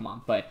restricted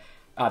Pokemon, but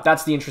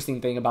that's the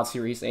interesting thing about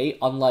Series 8,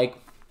 unlike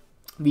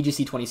VGC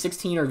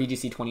 2016 or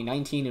VGC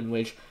 2019, in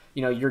which,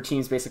 you know, your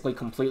team's basically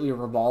completely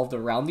revolved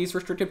around these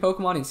restricted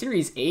Pokemon. In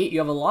Series 8, you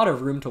have a lot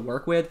of room to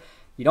work with.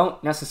 You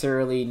don't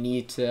necessarily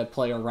need to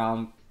play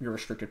around your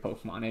restricted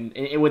Pokemon.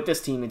 And with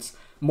this team, it's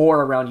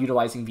more around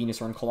utilizing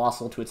Venusaur and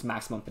Coalossal to its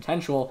maximum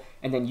potential,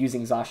 and then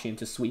using Zacian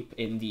to sweep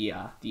in the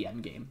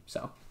end game.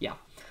 So, yeah.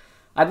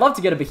 I'd love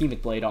to get a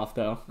Behemoth Blade off,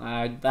 though.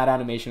 That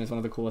animation is one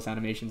of the coolest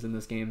animations in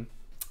this game.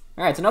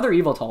 Alright, it's another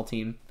Yveltal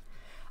team.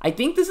 I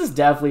think this is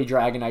definitely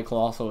Dragonite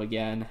Coalossal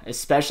again,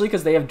 especially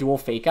because they have dual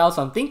Fake Outs.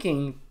 I'm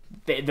thinking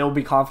they'll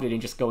be confident in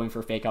just going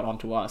for Fake Out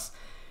onto us.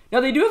 Now,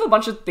 they do have a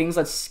bunch of things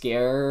that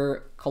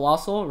scare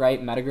Coalossal,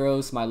 right?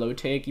 Metagross,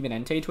 Milotic, even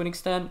Entei to an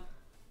extent.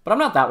 But I'm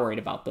not that worried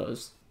about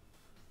those.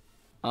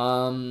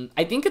 I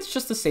think it's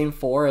just the same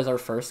 4 as our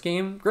first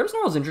game.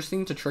 Grimmsnarl is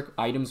interesting to trick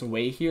items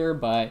away here,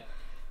 but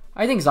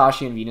I think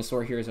Zacian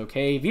Venusaur here is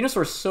okay.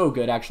 Venusaur is so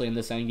good, actually, in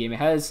this endgame.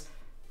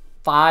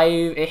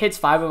 It hits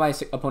 5 of my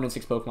opponent's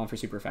 6 Pokemon for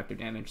super effective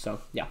damage. So,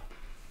 yeah.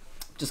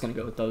 Just gonna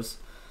go with those.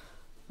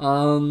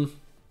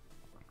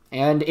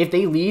 And if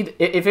they lead,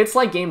 if it's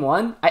like game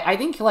 1, I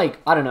think, like,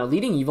 I don't know,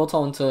 leading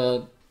Yveltal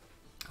into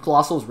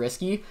Coalossal is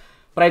risky.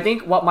 But I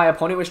think what my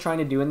opponent was trying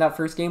to do in that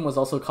first game was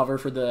also cover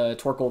for the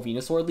Torkoal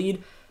Venusaur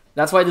lead.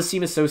 That's why this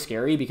team is so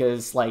scary,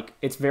 because like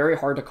it's very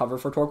hard to cover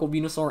for Torkoal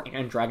Venusaur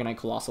and Dragonite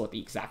Coalossal at the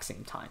exact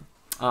same time.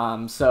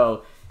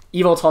 So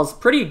Yveltal's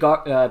pretty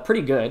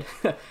good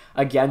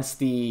against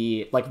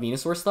the like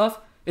Venusaur stuff,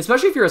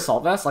 especially if you're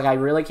Assault Vest. Like I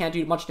really can't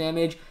do much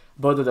damage.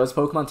 Both of those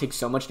Pokemon take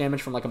so much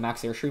damage from like a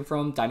Max Airstream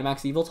from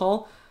Dynamax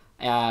Yveltal.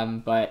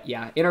 But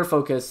yeah, Inner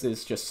Focus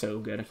is just so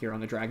good here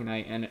on the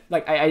Dragonite, and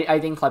like I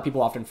think like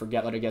people often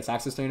forget that it gets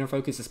access to Inner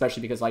Focus,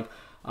 especially because like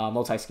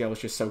Multi-Scale is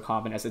just so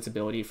common as its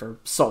ability for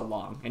so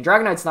long. And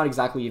Dragonite's not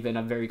exactly even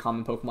a very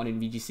common Pokemon in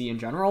VGC in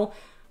general.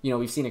 You know,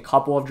 we've seen a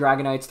couple of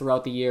Dragonites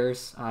throughout the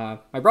years.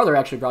 My brother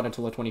actually brought it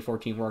to the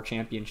 2014 World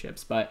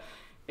Championships, but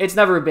it's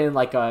never been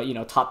like a, you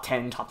know, top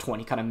 10, top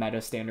 20 kind of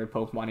meta standard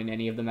Pokemon in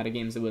any of the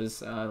metagames it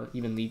was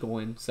even legal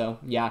in. So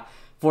yeah,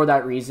 for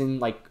that reason,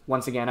 like,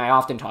 once again, I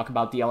often talk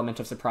about the element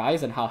of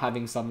surprise and how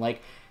having some,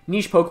 like,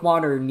 niche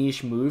Pokemon or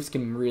niche moves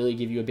can really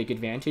give you a big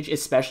advantage,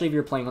 especially if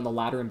you're playing on the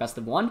ladder in best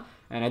of 1,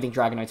 and I think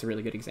Dragonite's a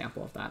really good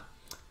example of that.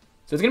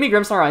 So it's going to be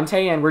Grimmsnarl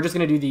Entei, and we're just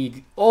going to do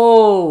the...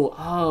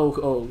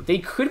 Oh, they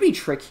could be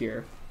Trick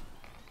here.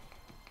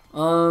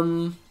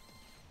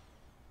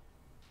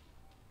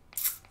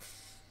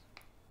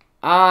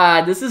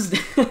 This is...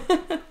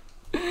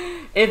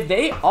 If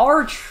they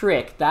are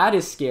Trick, that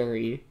is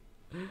scary.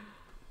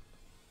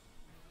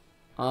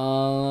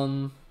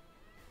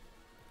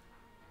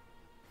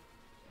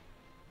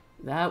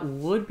 That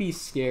would be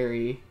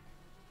scary.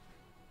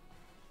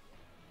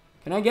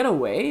 Can I get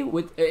away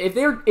with if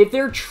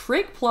they're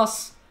Trick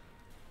plus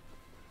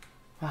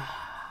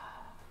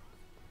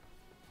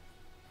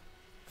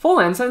Full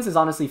Incense is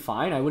honestly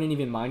fine. I wouldn't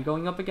even mind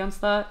going up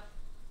against that.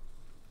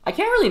 I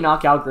can't really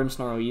knock out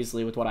Grimmsnarl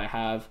easily with what I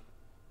have,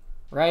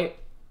 right?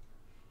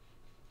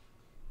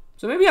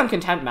 So maybe I'm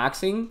content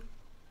maxing.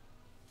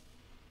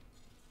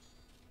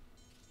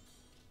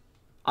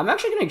 I'm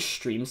actually going to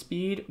Extreme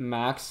Speed,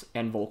 Max,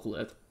 and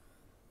Volcalith.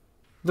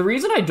 The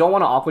reason I don't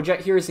want to Aqua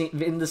Jet here is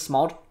in the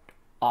small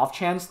off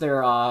chance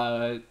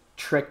they're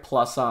Trick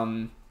plus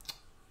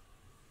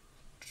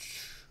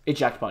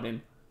Eject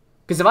button.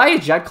 Because if I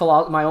eject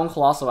my own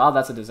Coalossal out,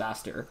 that's a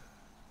disaster.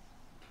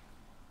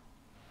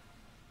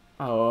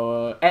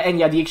 Oh, and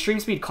yeah, the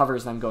Extreme Speed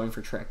covers them going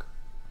for Trick.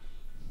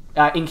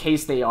 In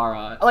case they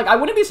are... like, I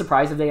wouldn't be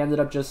surprised if they ended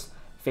up just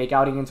fake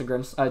outing into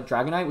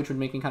Dragonite, which would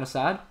make me kind of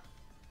sad.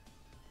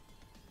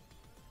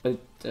 But,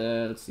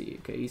 let's see.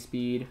 Okay,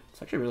 E-Speed.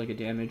 It's actually really good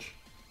damage.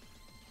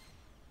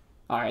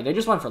 Alright, they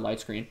just went for Light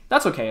Screen.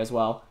 That's okay as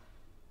well.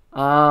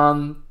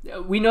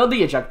 We know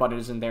the eject button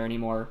isn't there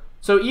anymore.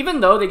 So even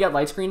though they get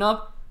Light Screen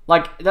up,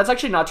 like, that's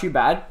actually not too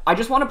bad. I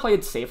just want to play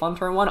it safe on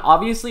turn 1.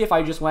 Obviously, if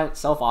I just went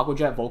Self-Aqua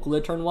Jet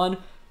Volcalith turn 1,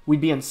 we'd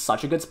be in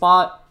such a good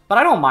spot. But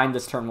I don't mind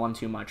this turn 1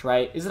 too much,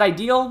 right? Is it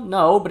ideal?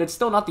 No, but it's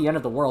still not the end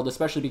of the world,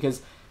 especially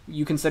because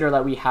you consider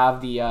that we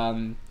have the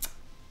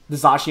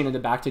Zacian in the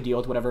back to deal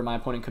with whatever my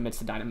opponent commits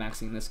to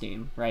Dynamaxing in this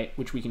game, right?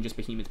 Which we can just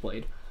Behemoth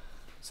Blade.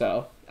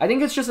 So, I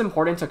think it's just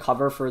important to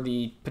cover for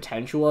the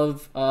potential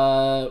of,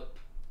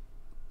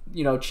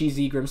 you know,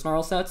 cheesy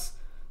Grimmsnarl sets.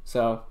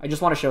 So, I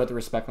just want to show it the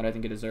respect that I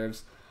think it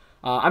deserves.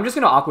 I'm just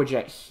going to Aqua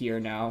Jet here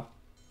now.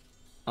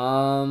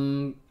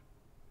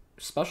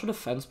 Special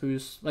Defense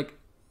Boost, like...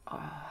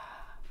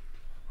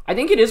 I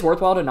think it is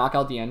worthwhile to knock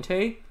out the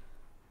Entei.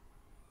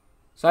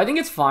 So I think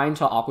it's fine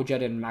to Aqua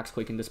Jet and Max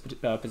Quake in this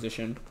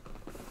position.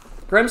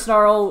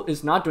 Grimmsnarl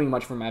is not doing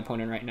much for my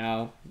opponent right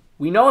now.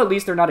 We know at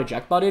least they're not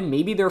eject button.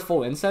 Maybe they're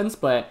full incense,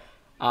 but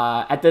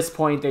at this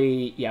point,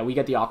 we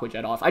get the Aqua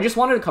Jet off. I just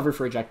wanted to cover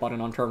for eject button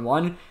on turn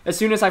 1. As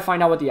soon as I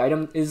find out what the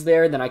item is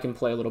there, then I can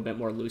play a little bit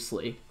more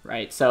loosely,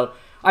 right? So,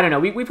 I don't know.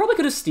 We probably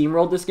could have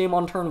steamrolled this game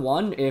on turn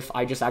 1 if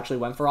I just actually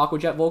went for Aqua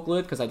Jet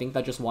Volcalith, because I think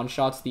that just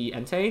one-shots the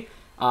Entei.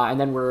 And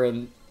then we're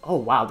in... Oh,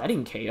 wow, that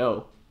didn't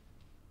KO.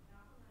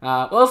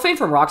 Well, Feint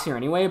from Rocks here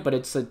anyway, but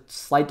it's a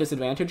slight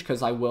disadvantage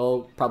because I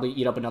will probably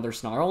eat up another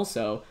Snarl,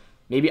 so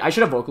maybe I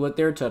should have Volcalith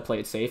there to play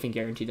it safe and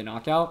guarantee the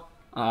knockout.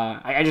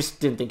 I just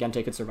didn't think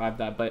Entei could survive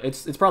that, but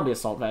it's probably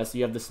Assault Vest.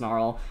 You have the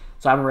Snarl,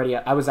 so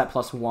I was at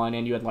 +1,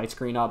 and you had Light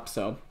Screen up,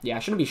 so yeah, I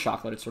shouldn't be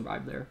shocked that it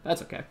survived there.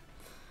 That's okay.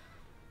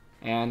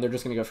 And they're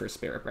just going to go for a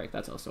Spirit Break.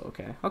 That's also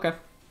okay. Okay.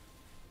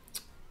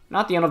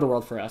 Not the end of the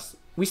world for us.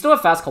 We still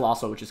have Fast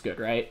Coalossal, which is good,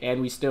 right?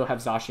 And we still have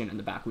Zacian in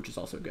the back, which is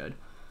also good.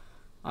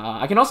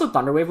 I can also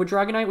Thunder Wave with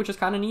Dragonite, which is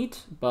kind of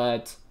neat,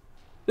 but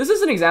this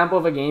is an example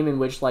of a game in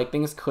which like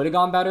things could have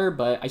gone better,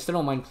 but I still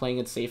don't mind playing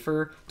it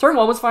safer. Turn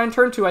 1 was fine.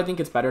 Turn 2, I think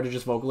it's better to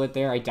just Volcalith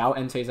there. I doubt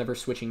Entei's ever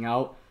switching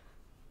out.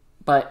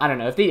 But I don't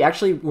know. If they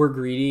actually were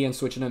greedy and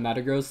switching to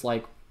Metagross,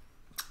 like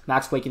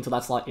Max Quake into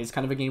that slot is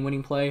kind of a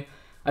game-winning play.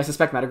 I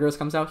suspect Metagross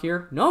comes out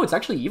here. No, it's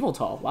actually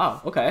Yveltal.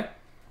 Wow, okay.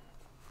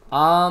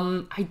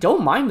 I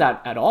don't mind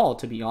that at all,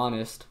 to be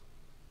honest.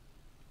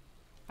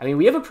 I mean,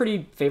 we have a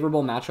pretty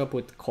favorable matchup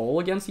with Cole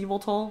against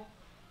Yveltal.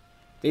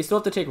 They still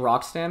have to take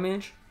rocks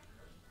damage.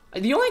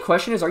 The only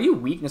question is, are you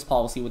weakness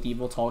policy with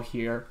Yveltal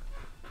here?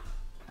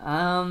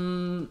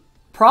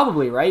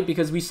 Probably, right?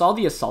 Because we saw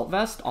the Assault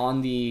Vest on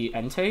the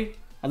Entei.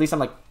 At least I'm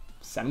like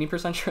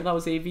 70% sure that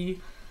was AV.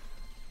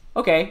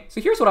 Okay,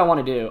 so here's what I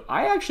want to do.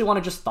 I actually want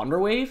to just Thunder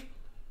Wave,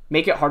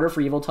 make it harder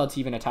for Yveltal to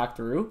even attack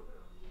through.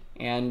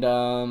 And,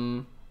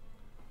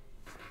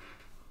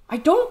 I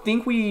don't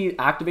think we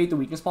activate the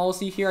weakness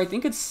policy here. I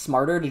think it's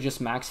smarter to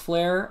just Max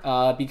Flare,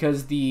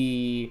 because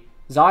the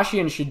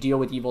Zacian should deal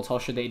with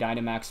Yveltal should they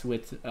Dynamax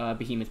with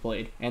Behemoth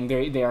Blade. And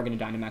they are going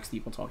to Dynamax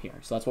the Yveltal here,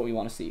 so that's what we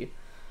want to see.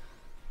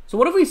 So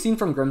what have we seen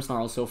from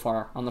Grimmsnarl so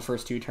far on the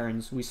first 2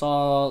 turns? We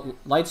saw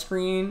Light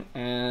Screen,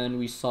 and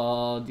we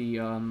saw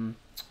the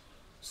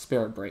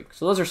Spirit Break.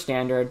 So those are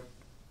standard.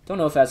 Don't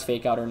know if that's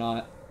Fake Out or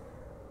not.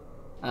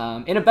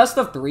 In a best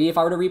of 3, if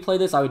I were to replay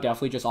this, I would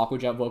definitely just Aqua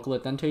Jet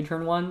Volcalith Entei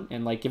turn 1,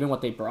 and like given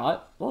what they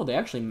brought, oh, they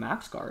actually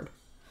Max Guard.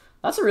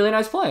 That's a really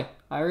nice play.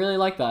 I really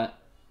like that.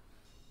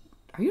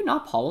 Are you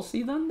not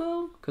policy then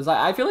though? Because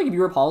I feel like if you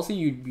were policy,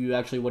 you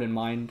actually wouldn't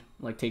mind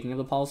like taking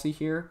the policy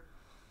here.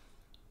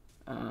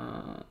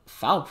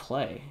 Foul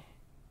play.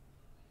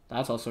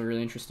 That's also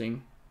really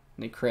interesting.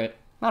 And they crit.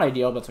 Not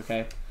ideal, but it's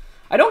okay.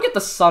 I don't get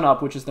the Sun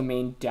Up, which is the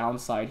main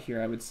downside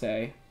here, I would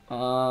say.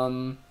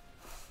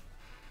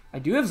 I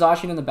do have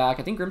Zacian in the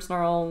back. I think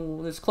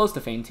Grimmsnarl is close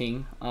to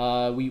fainting.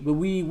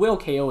 We will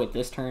KO it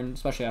this turn,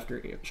 especially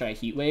after should I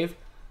Heat Wave.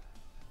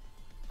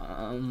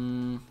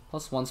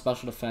 +1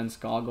 special defense,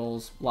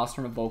 Goggles, last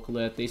turn of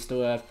Volcalith. They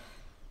still have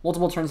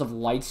multiple turns of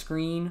Light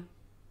Screen.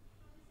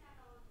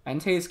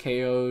 Entei is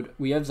KO'd.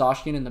 We have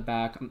Zacian in the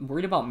back. I'm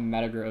worried about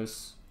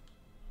Metagross.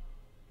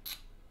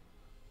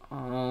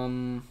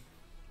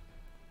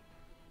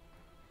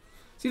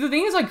 See, the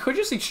thing is, I could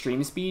just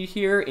Extreme Speed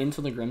here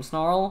into the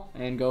Grimmsnarl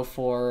and go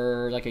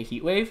for, like, a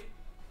Heat Wave.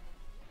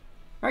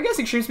 Or I guess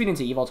Extreme Speed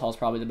into Yveltal is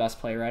probably the best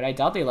play, right? I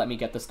doubt they let me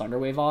get this Thunder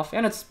Wave off,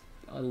 and it's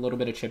a little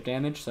bit of chip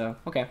damage, so,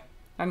 okay.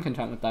 I'm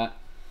content with that.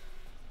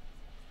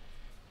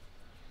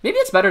 Maybe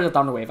it's better to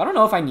Thunder Wave. I don't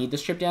know if I need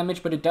this chip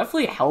damage, but it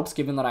definitely helps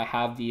given that I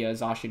have the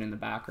Zacian in the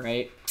back,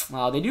 right?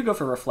 They do go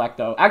for Reflect,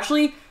 though.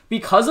 Actually,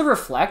 because of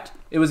Reflect,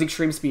 it was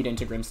Extreme Speed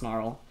into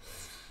Grimmsnarl.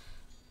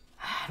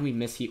 We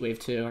miss Heat Wave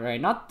too,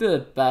 right? Not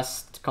the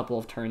best couple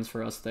of turns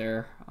for us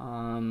there.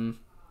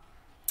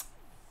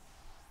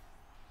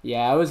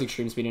 Yeah, it was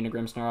Extreme Speed into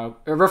Grimmsnarl.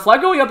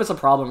 Reflect going up is a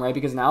problem, right?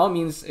 Because now it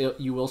means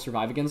you will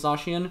survive against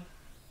Zacian.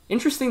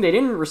 Interesting, they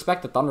didn't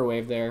respect the Thunder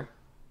Wave there.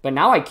 But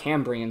now I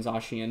can bring in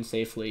Zacian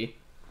safely.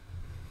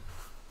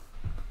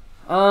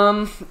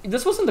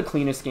 This wasn't the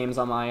cleanest games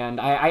on my end.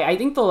 I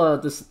think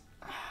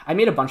I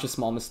made a bunch of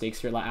small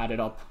mistakes here that added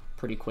up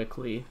pretty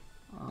quickly.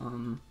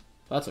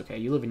 That's okay,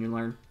 you live and you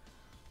learn.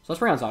 So let's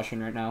bring on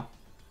Zacian right now.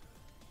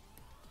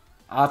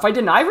 If I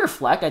deny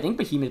Reflect, I think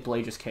Behemoth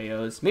Blade just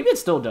KOs. Maybe it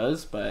still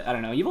does, but I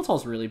don't know.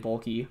 Yveltal's really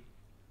bulky.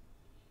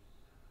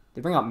 They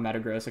bring out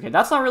Metagross. Okay,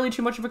 that's not really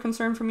too much of a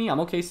concern for me. I'm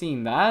okay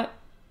seeing that.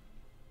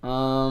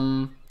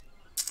 I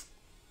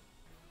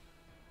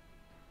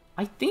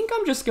think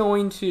I'm just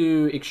going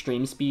to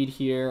Extreme Speed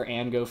here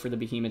and go for the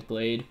Behemoth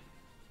Blade.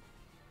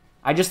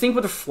 I just think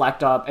with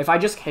Reflect up, if I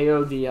just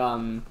KO the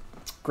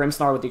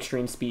Grimmsnarl with the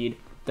Extreme Speed,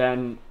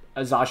 then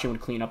Zacian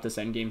would clean up this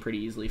endgame pretty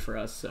easily for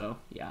us. So,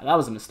 yeah, that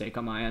was a mistake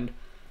on my end.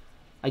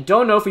 I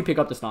don't know if we pick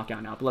up this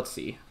knockdown now, but let's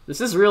see.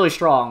 This is really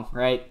strong,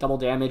 right? Double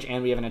damage,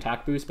 and we have an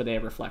attack boost, but they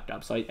have Reflect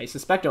up. So I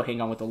suspect I'll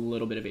hang on with a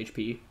little bit of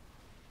HP.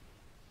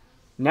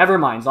 Never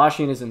mind.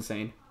 Zacian is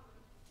insane.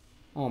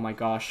 Oh my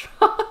gosh.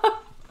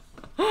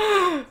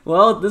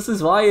 Well, this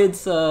is why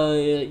it's,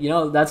 you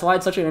know, that's why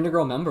it's such an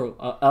integral member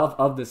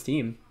of this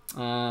team.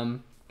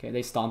 Okay,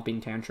 they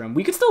Stomping Tantrum.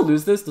 We could still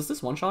lose this. Does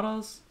this one-shot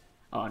us?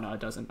 Oh, no, it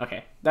doesn't.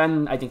 Okay,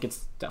 then I think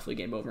it's definitely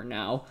game over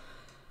now.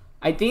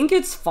 I think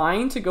it's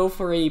fine to go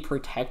for a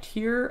Protect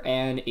here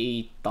and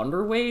a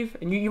Thunder Wave.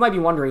 And you might be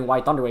wondering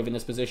why Thunder Wave in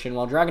this position.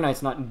 Well,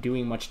 Dragonite's not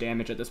doing much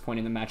damage at this point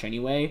in the match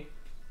anyway.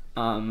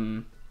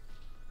 I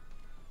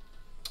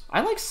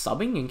like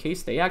subbing in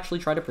case they actually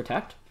try to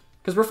Protect.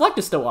 Because Reflect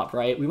is still up,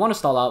 right? We want to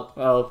stall out.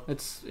 Oh,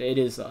 it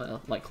is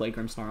like Clay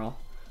Grimmsnarl.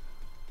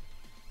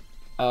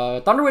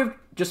 Thunder Wave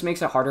just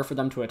makes it harder for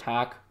them to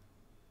attack.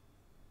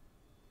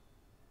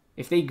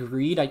 If they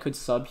greed, I could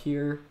sub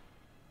here.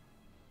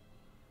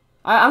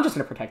 I'm just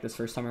going to Protect this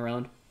first time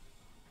around.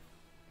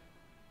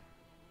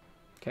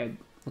 Okay,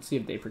 let's see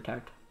if they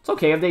Protect. It's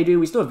okay if they do.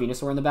 We still have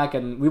Venusaur in the back,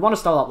 and we want to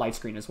stall out Light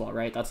Screen as well,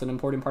 right? That's an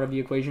important part of the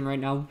equation right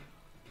now.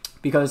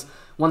 Because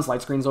once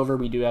Light Screen's over,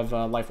 we do have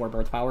Life Orb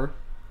Earth Power.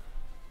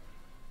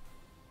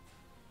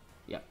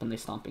 Yep, and they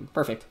Stomping.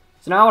 Perfect.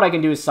 So now what I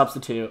can do is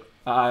substitute.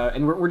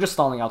 And we're just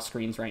stalling out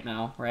screens right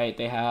now, right?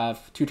 They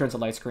have 2 turns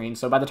of Light Screen.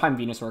 So by the time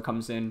Venusaur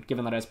comes in,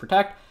 given that it has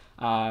Protect,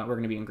 we're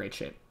going to be in great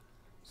shape.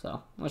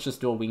 So let's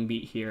just do a Wing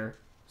Beat here.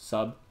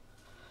 Sub.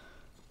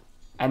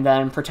 And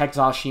then Protect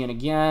Zacian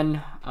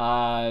again.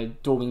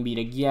 Dual Wing Beat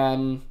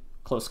again.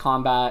 Close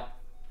Combat.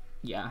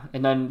 Yeah.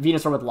 And then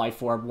Venusaur with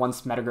Life Orb,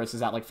 once Metagross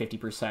is at like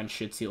 50%,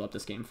 should seal up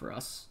this game for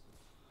us.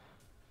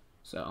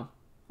 So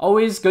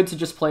always good to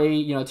just play,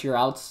 you know, to your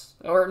outs.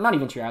 Or not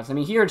even to your outs. I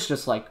mean, here it's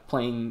just like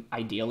playing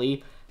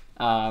ideally.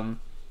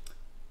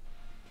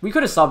 We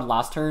could have subbed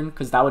last turn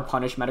because that would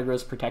punish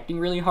Metagross protecting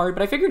really hard.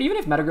 But I figured even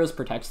if Metagross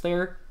protects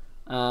there,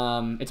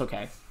 it's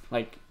okay.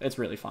 Like, it's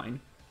really fine.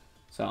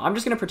 So I'm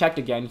just going to Protect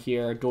again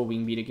here. Dual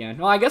Wing Beat again.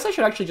 Well, I guess I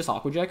should actually just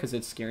Aqua Jet because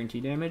it's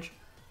guaranteed damage.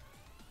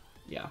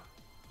 Yeah.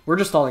 We're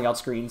just stalling out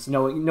screens,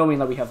 knowing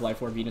that we have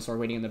Life Orb Venusaur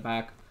waiting in the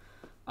back.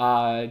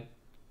 What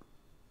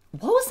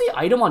was the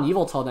item on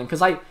Yveltal then?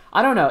 Because I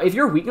don't know. If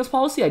you're Weakness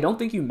Policy, I don't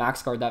think you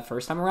Max Guard that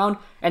first time around.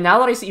 And now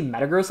that I see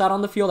Metagross out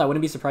on the field, I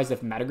wouldn't be surprised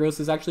if Metagross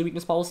is actually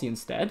Weakness Policy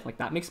instead. Like,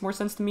 that makes more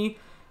sense to me.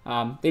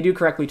 They do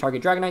correctly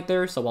target Dragonite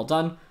there, so well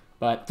done.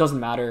 But doesn't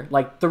matter.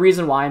 Like, the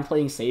reason why I'm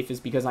playing safe is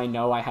because I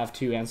know I have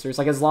 2 answers.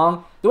 Like,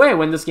 the way I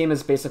win this game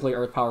is basically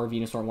Earth Power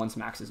Venusaur once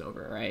Max is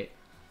over, right?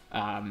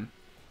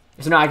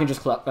 So now I can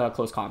just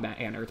Close Combat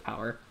and Earth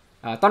Power.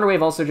 Thunder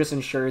Wave also just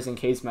ensures in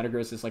case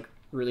Metagross is like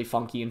really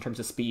funky in terms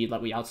of speed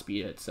that we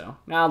outspeed it. So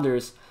now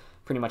there's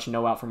pretty much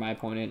no out for my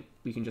opponent.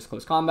 We can just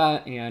Close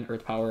Combat and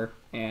Earth Power,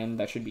 and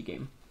that should be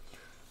game.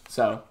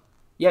 So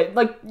yeah,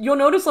 like you'll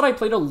notice that I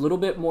played a little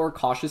bit more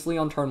cautiously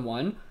on turn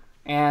 1.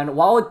 And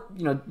while it,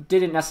 you know,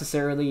 didn't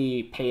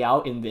necessarily pay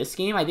out in this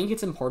game, I think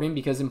it's important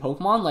because in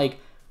Pokemon, like,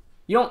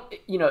 you don't,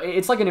 you know,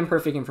 it's like an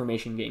imperfect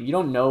information game. You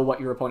don't know what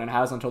your opponent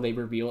has until they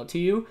reveal it to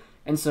you.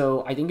 And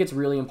so I think it's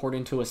really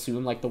important to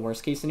assume like the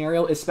worst case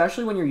scenario,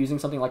 especially when you're using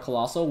something like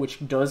Coalossal,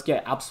 which does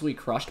get absolutely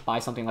crushed by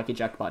something like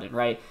Eject Button,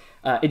 right?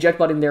 Eject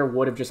Button there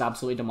would have just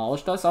absolutely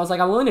demolished us. So I was like,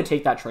 I'm willing to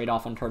take that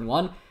trade-off on turn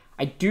 1.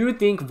 I do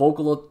think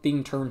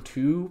Volcalothing turn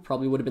 2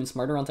 probably would have been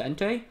smarter onto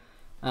Entei.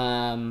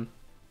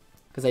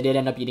 Because I did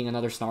end up eating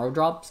another Snarl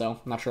drop, so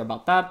I'm not sure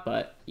about that.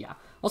 But yeah,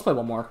 let's play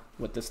one more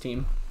with this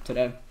team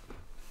today.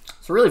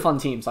 It's a really fun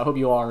team, so I hope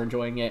you all are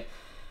enjoying it.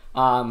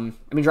 I mean,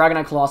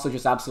 Dragonite Coalossal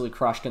just absolutely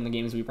crushed in the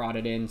games we brought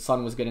it in.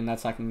 Sun was good in that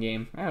second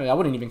game. I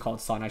wouldn't even call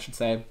it Sun, I should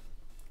say.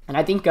 And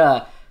I think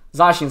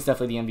Zacian's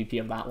definitely the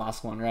MVP of that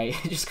last one, right?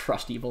 He just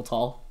crushed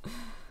Yveltal.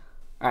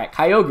 Alright,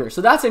 Kyogre.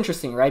 So that's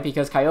interesting, right?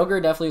 Because Kyogre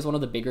definitely is one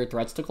of the bigger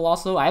threats to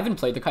Coalossal. I haven't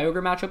played the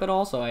Kyogre matchup at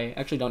all, so I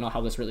actually don't know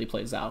how this really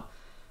plays out.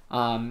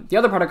 The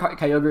other part of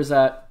Kyogre is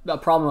that, the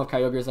problem of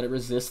Kyogre is that it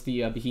resists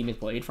the Behemoth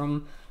Blade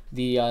from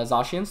the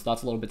Zacian, so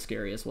that's a little bit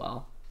scary as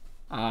well.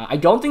 I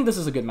don't think this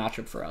is a good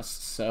matchup for us,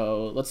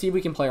 so let's see if we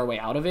can play our way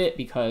out of it,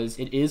 because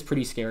it is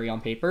pretty scary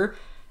on paper.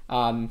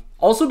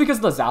 Also because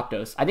of the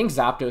Zapdos. I think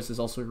Zapdos is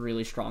also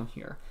really strong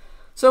here.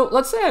 So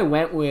let's say I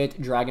went with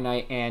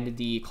Dragonite and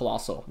the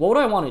Coalossal. What would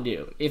I want to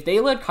do? If they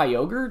let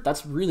Kyogre,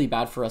 that's really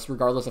bad for us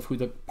regardless of who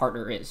the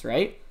partner is,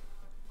 right?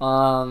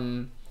 How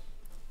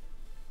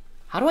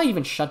do I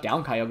even shut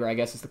down Kyogre, I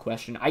guess is the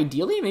question.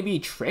 Ideally, maybe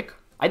Trick.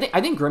 I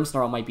think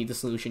Grimmsnarl might be the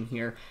solution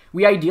here.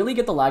 We ideally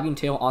get the Lagging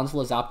Tail onto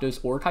the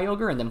Zapdos or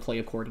Kyogre and then play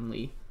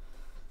accordingly.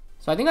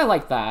 So I think I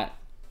like that.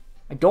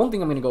 I don't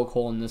think I'm going to go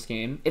Cole in this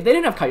game. If they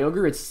didn't have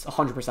Kyogre, it's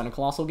 100% a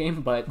Coalossal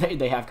game, but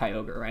they have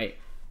Kyogre, right?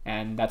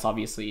 And that's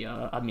obviously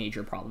a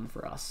major problem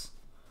for us.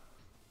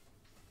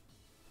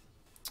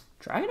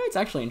 Dragonite's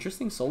actually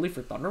interesting solely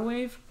for Thunder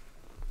Wave.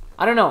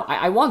 I don't know.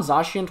 I want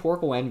Zacian,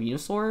 Torkoal, and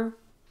Venusaur.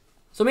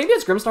 So maybe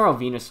it's Grimmsnarl,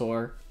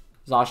 Venusaur,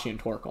 Zacian,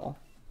 Torkoal.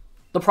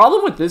 The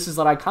problem with this is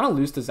that I kind of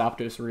lose to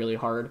Zapdos really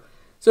hard.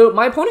 So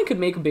my opponent could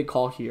make a big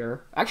call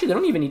here. Actually, they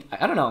don't even need...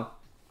 I don't know.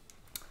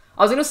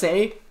 I was going to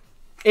say,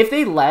 if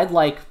they led,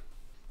 like,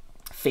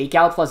 Fake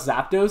Out plus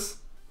Zapdos,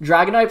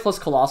 Dragonite plus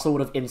Coalossal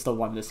would have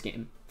insta-won this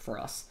game for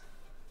us.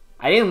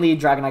 I didn't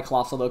lead Dragonite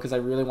Coalossal, though, because I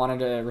really wanted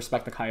to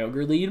respect the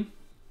Kyogre lead.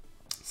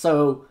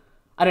 So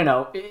I don't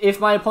know. If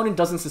my opponent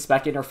doesn't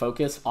suspect Inner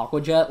Focus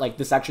Aqua Jet, like,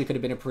 this actually could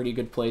have been a pretty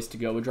good place to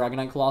go with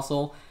Dragonite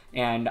Coalossal.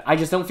 And I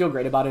just don't feel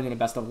great about it in a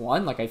best of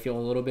one. Like, I feel a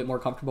little bit more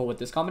comfortable with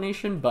this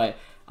combination, but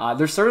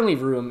there's certainly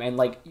room. And,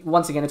 like,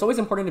 once again, it's always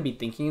important to be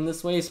thinking in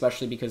this way,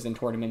 especially because in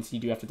tournaments, you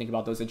do have to think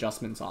about those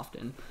adjustments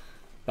often.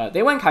 But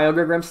they went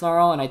Kyogre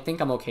Grimmsnarl, and I think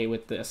I'm okay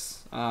with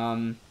this.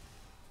 Turn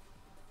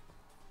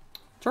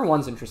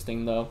 1's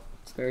interesting, though.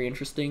 It's very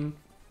interesting.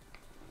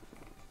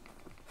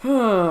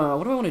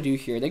 What do I want to do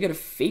here? They get a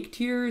Fake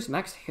Tears,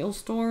 Max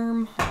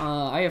Hailstorm.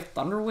 I have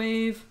Thunder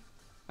Wave.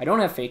 I don't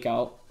have Fake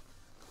Out.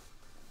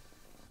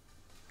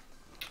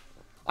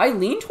 I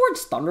lean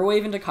towards Thunder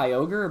Wave into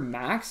Kyogre,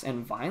 Max,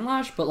 and Vine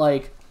Lash, but,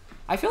 like,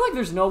 I feel like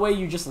there's no way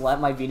you just let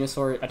my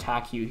Venusaur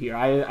attack you here.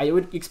 I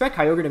would expect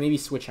Kyogre to maybe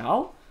switch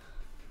out.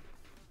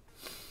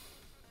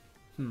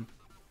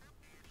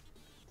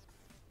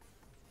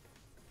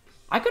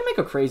 I could make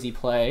a crazy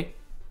play.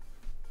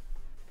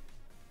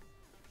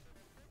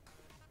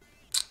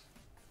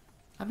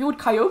 I mean, would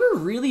Kyogre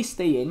really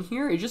stay in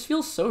here? It just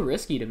feels so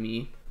risky to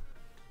me.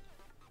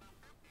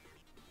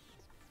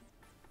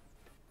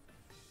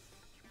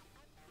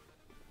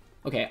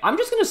 Okay, I'm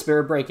just going to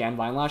Spirit Break and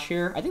Vine Lash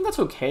here. I think that's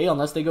okay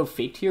unless they go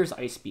Fake Tears,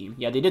 Ice Beam.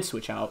 Yeah, they did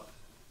switch out.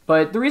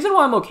 But the reason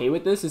why I'm okay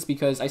with this is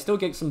because I still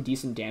get some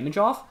decent damage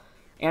off,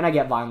 and I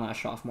get Vine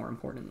Lash off, more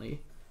importantly.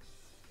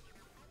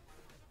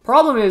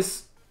 Problem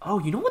is... Oh,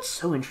 you know what's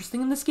so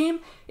interesting in this game?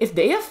 If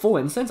they have full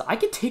Incense, I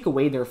could take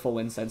away their full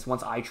Incense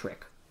once I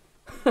trick.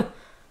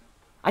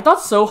 I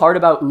thought so hard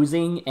about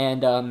oozing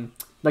and,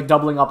 like,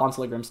 doubling up onto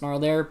the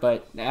Grimmsnarl there,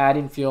 but I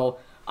didn't feel...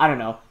 I don't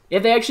know.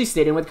 If they actually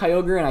stayed in with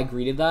Kyogre and I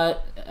greeted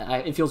that,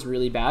 it feels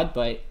really bad,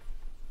 but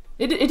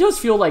it does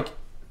feel like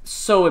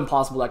so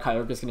impossible that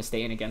Kyogre is going to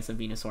stay in against a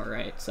Venusaur,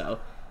 right? So,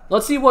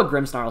 let's see what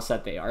Grimmsnarl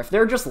set they are. If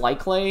they're just Light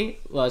Clay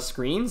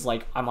screens,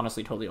 like, I'm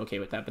honestly totally okay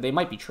with that, but they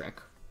might be Trick.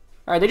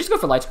 Alright, they just go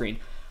for Light Screen.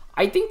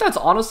 I think that's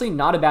honestly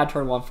not a bad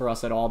turn 1 for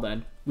us at all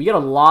then. We get a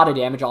lot of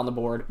damage on the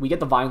board. We get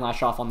the Vine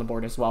Lash off on the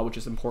board as well, which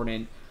is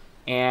important.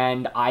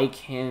 And I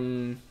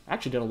can...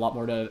 Actually did a lot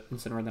more to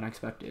Incineroar than I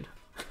expected.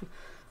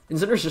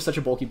 Incineroar is just such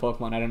a bulky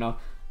Pokemon, I don't know.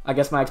 I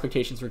guess my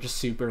expectations were just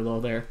super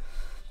low there.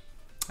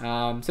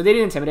 So they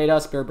didn't intimidate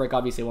us. Spirit Break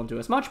obviously won't do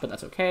as much, but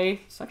that's okay.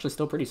 It's actually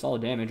still pretty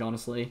solid damage,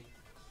 honestly.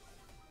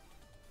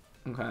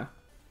 Okay.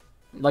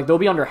 Like, they'll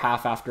be under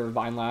half after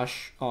Vine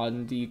Lash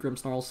on the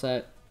Grimmsnarl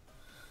set.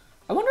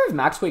 I wonder if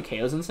Max Quake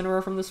KOs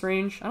Incineroar from this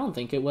range. I don't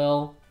think it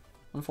will,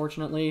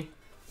 unfortunately.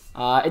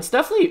 It's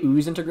definitely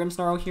Ooze into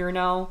Grimmsnarl here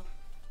now.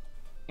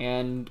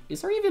 And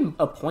is there even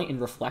a point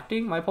in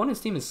reflecting? My opponent's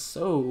team is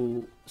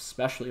so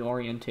specially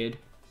oriented.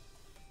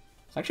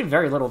 It's actually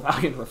very little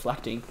value in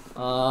reflecting.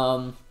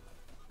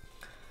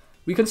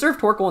 We conserve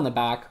Torkoal in the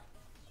back.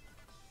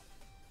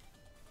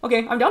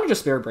 Okay, I'm down to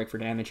just Spirit Break for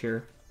damage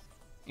here.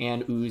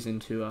 And Ooze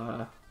into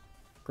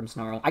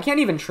Grimmsnarl. I can't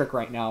even Trick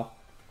right now.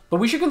 But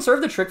we should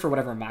conserve the Trick for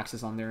whatever Max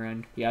is on their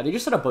end. Yeah, they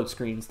just set up both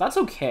screens. That's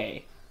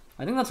okay.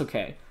 I think that's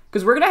okay.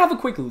 Because we're going to have a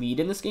quick lead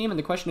in this game, and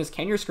the question is,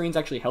 can your screens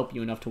actually help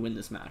you enough to win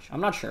this match?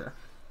 I'm not sure.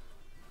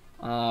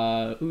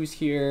 Ooze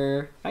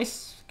here.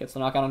 Nice. Gets the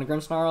knockout on a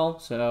Grimmsnarl.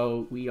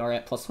 So we are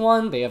at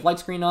 +1. They have Light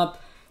Screen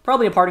up.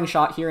 Probably a parting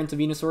shot here into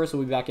Venusaur, so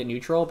we'll be back at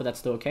neutral, but that's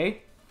still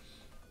okay.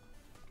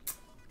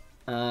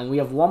 We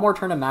have one more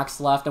turn of Max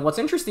left, and what's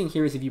interesting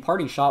here is if you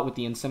parting shot with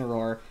the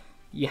Incineroar,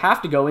 you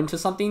have to go into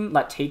something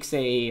that takes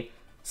a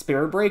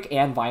Spirit Break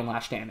and Vine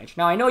Lash damage.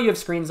 Now, I know you have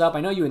screens up,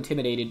 I know you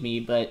intimidated me,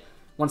 but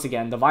once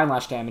again, the Vine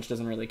Lash damage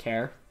doesn't really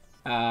care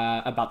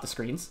about the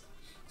screens,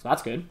 so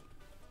that's good.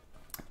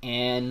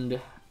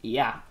 And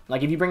yeah,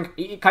 like if you bring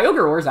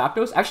Kyogre or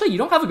Zapdos, actually you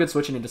don't have a good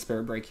switching into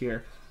Spirit Break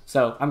here,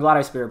 so I'm glad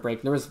I Spirit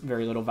Break. There was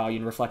very little value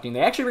in reflecting.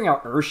 They actually bring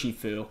out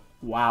Urshifu.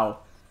 Wow.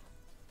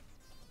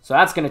 So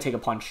that's going to take a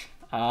punch.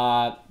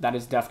 That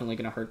is definitely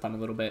going to hurt them a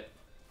little bit.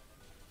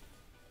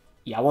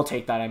 Yeah, we'll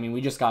take that. I mean, we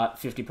just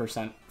got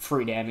 50%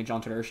 free damage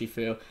onto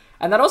Urshifu.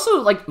 And that also,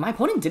 like, my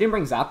opponent didn't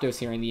bring Zapdos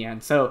here in the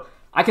end. So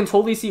I can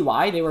totally see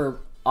why. They were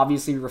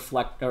obviously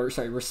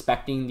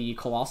respecting the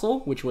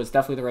Coalossal, which was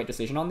definitely the right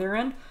decision on their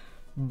end.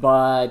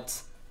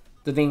 But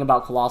the thing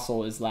about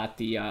Coalossal is that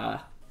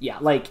yeah,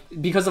 like,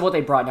 because of what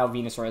they brought, now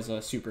Venusaur has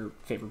a super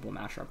favorable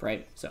matchup,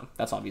 right? So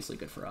that's obviously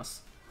good for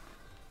us.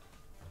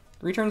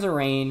 Returns a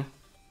Rain.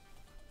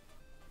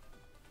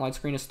 Light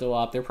Screen is still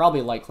up. They're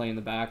probably Light Clay in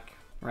the back,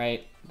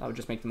 right? That would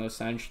just make the most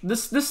sense.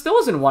 This still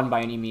isn't won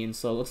by any means,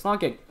 so let's not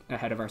get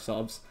ahead of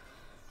ourselves.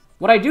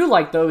 What I do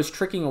like, though, is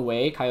tricking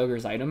away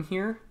Kyogre's item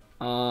here.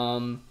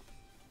 And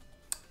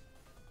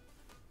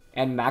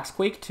Max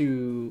Quake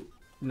to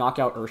knock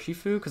out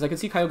Urshifu, because I can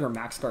see Kyogre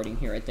Max starting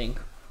here, I think.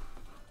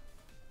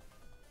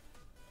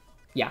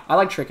 Yeah, I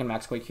like tricking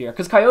Max Quake here,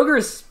 because Kyogre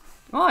is...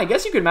 Well, I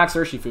guess you could Max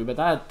Urshifu, but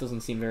that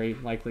doesn't seem very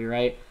likely,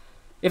 right?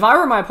 If I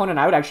were my opponent,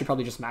 I would actually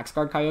probably just Max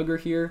Guard Kyogre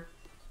here.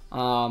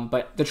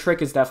 But the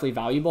trick is definitely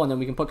valuable, and then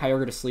we can put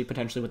Kyogre to sleep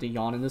potentially with a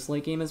Yawn in this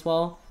late game as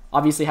well.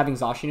 Obviously, having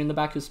Zacian in the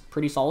back is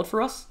pretty solid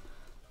for us.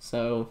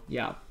 So,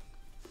 yeah.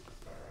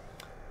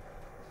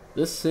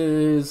 This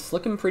is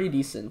looking pretty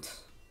decent.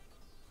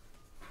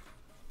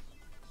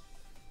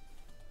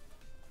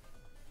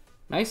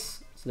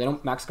 Nice. So they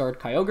don't max guard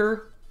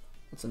Kyogre.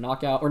 That's a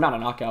knockout. Or not a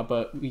knockout,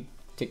 but we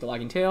take the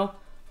Lagging Tail.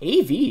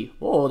 AV.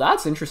 Oh,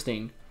 that's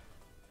interesting.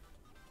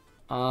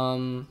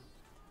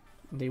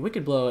 They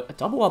Wicked Blow. A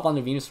double up on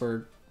the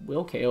Venusaur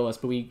will KO us,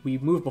 but we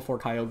move before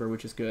Kyogre,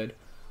 which is good.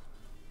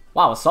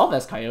 Wow, Assault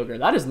Vest Kyogre.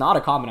 That is not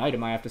a common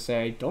item, I have to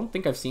say. I don't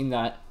think I've seen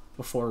that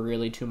before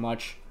really too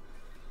much.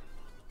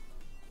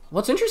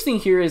 What's interesting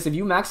here is if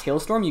you max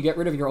Hailstorm, you get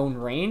rid of your own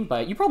Rain,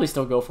 but you probably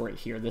still go for it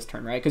here this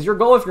turn, right? Because your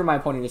goal, if you're my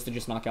opponent, is to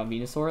just knock out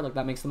Venusaur. Like,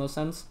 that makes the most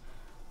sense.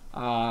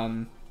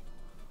 Oh,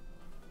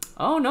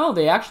 no,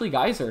 they actually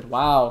Geysered.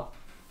 Wow.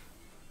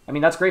 I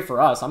mean, that's great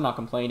for us. I'm not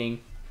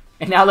complaining.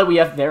 And now that we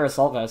have their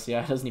Assault Vest,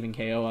 yeah, it doesn't even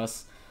KO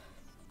us.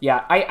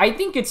 Yeah, I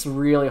think it's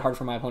really hard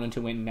for my opponent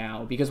to win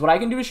now, because what I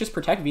can do is just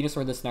protect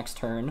Venusaur this next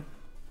turn.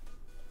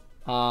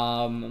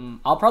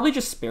 I'll probably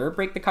just Spirit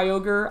Break the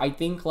Kyogre. I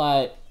think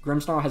that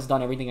Grimmsnarl has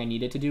done everything I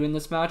needed to do in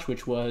this match,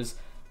 which was...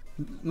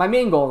 My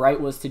main goal, right,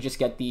 was to just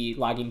get the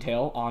Lagging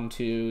Tail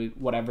onto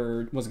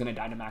whatever was going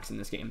to Dynamax in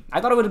this game.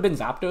 I thought it would have been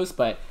Zapdos,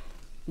 but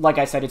like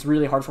I said, it's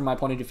really hard for my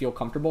opponent to feel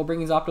comfortable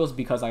bringing Zapdos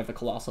because I have the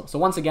Coalossal. So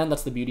once again,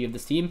 that's the beauty of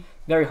this team.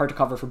 Very hard to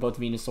cover for both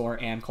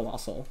Venusaur and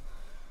Coalossal.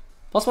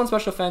 +1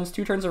 special defense,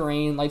 2 turns of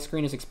rain, light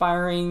screen is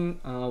expiring.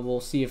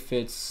 We'll see if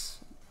it's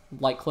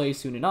light clay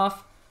soon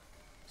enough.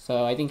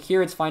 So I think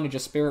here it's fine to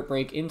just Spirit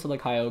Break into the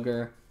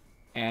Kyogre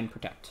and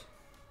protect.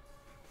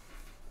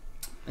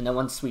 And then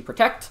once we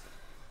protect,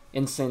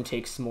 Incin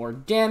takes more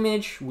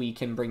damage. We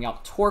can bring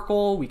out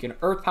Torkoal. We can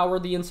Earth Power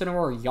the Incineroar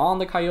or Yawn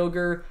the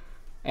Kyogre.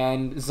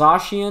 And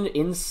Zacian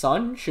in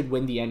Sun should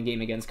win the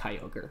endgame against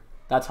Kyogre.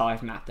 That's how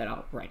I've mapped that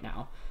out right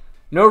now.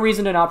 No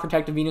reason to not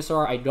protect a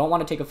Venusaur. I don't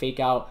want to take a Fake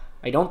Out.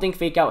 I don't think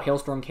Fake Out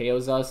Hailstorm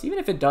KOs us. Even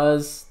if it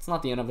does, it's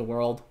not the end of the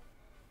world.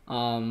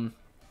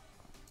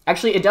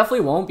 Actually, it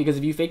definitely won't, because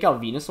if you Fake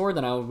Out Venusaur,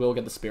 then I will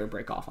get the Spirit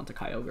Break off onto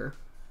Kyogre.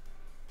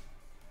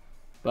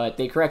 But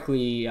they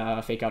correctly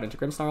Fake Out into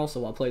Grimmsnarl, so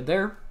well played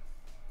there.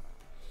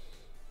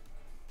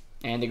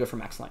 And they go for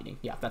Max Lightning.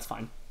 Yeah, that's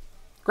fine.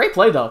 Great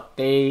play, though.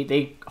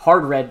 They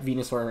hard read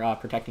Venusaur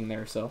protecting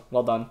there, so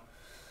well done.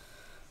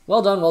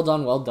 Well done, well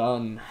done, well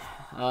done.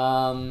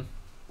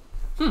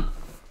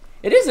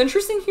 It is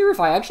interesting here if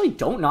I actually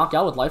don't knock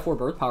out with Life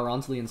Orb Earth Power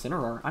onto the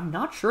Incineroar. I'm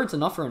not sure it's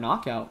enough for a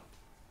knockout.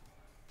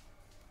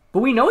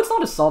 But we know it's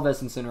not Assault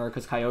Vest Incineroar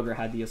because Kyogre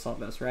had the Assault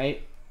Vest,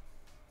 right?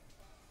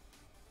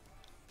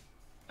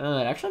 It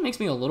actually makes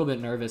me a little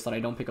bit nervous that I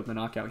don't pick up the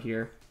knockout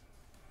here.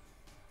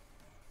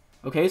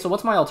 Okay, so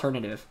what's my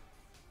alternative?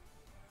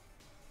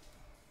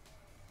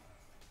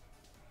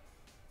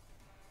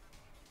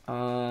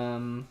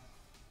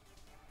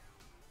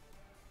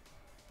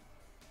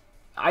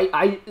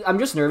 I'm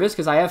just nervous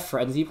because I have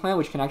Frenzy Plant,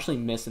 which can actually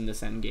miss in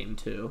this endgame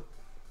too.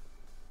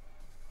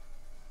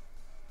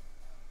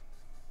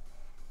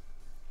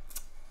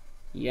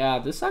 Yeah,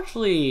 this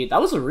actually...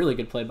 That was a really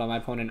good play by my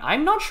opponent.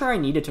 I'm not sure I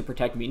needed to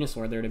protect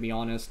Venusaur there, to be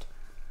honest.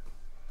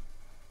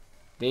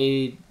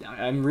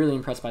 I'm really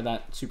impressed by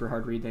that super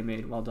hard read they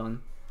made. Well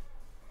done.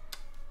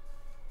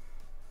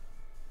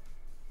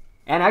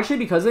 And actually,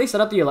 because they set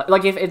up the...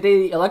 Like, if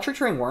the Electric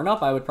Terrain weren't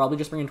up, I would probably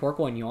just bring in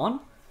Torkoal and Yawn.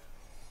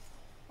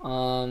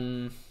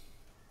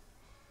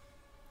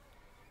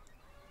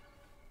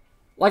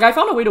 Like, I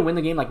found a way to win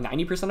the game, like,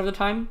 90% of the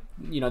time.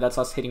 You know, that's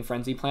us hitting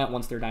Frenzy Plant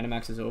once their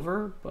Dynamax is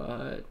over,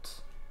 but...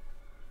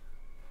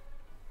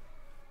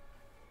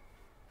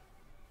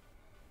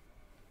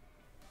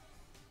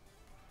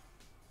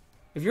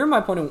 If you're my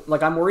opponent,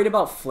 like, I'm worried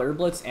about Flare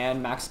Blitz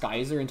and Max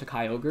Geyser into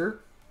Kyogre.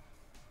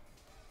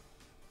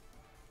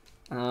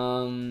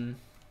 Wow,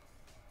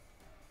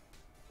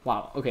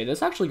 okay,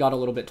 this actually got a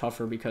little bit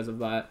tougher because of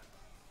that.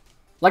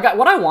 Like,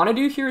 what I want to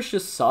do here is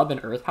just sub and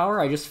Earth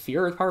Power. I just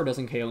fear Earth Power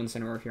doesn't KO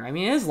Incineroar here. I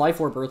mean, it is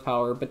Life Orb Earth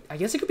Power, but I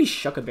guess it could be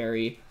Shuca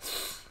Berry.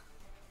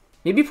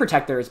 Maybe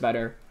Protector is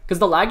better. Because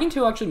the Lagging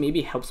Tail actually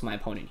maybe helps my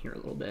opponent here a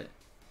little bit.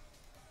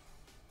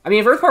 I mean,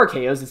 if Earth Power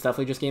KOs, it's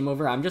definitely just game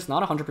over. I'm just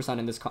not 100%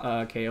 in this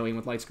KOing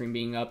with Light Screen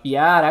being up.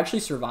 Yeah, it actually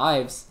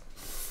survives.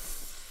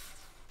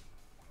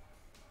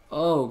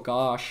 Oh,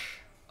 gosh.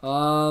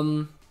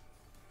 I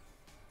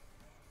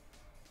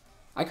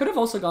could have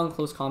also gone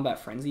Close Combat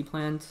Frenzy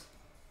Plant.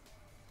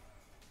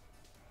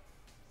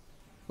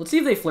 Let's see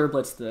if they Flare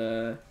Blitz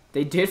the...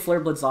 They did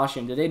Flare Blitz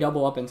Zacian. Did they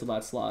double up into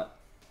that slot?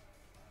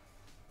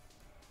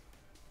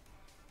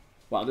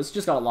 Wow, this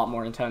just got a lot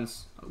more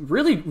intense.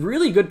 Really,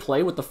 really good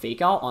play with the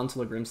Fake Out onto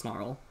the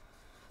Grimmsnarl.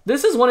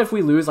 This is one if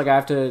we lose, like, I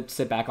have to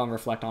sit back on,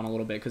 reflect on a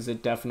little bit, because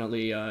it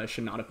definitely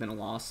should not have been a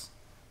loss.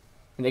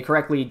 And they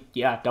correctly,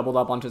 yeah, doubled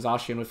up onto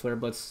Zacian with Flare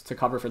Blitz to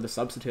cover for the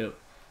substitute.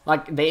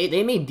 Like,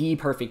 they made the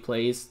perfect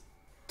plays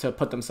to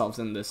put themselves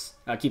in this,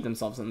 keep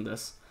themselves in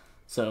this.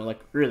 So, like,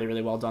 really,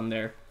 really well done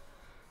there.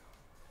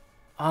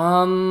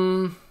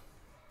 It's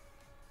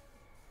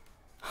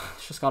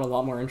just got a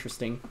lot more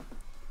interesting.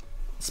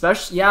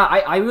 Especially, yeah,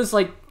 I was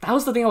like, that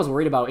was the thing I was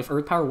worried about if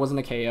Earth Power wasn't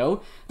a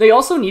KO. They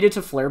also needed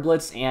to Flare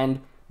Blitz and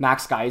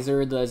Max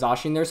Geyser the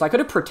Zacian there, so I could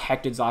have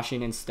protected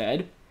Zacian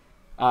instead.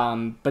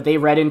 But they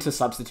read into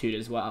Substitute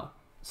as well.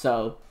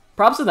 So,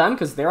 props to them,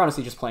 because they're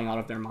honestly just playing out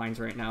of their minds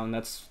right now, and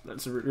that's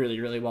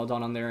really, really well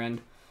done on their end.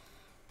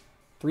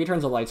 3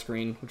 turns of Light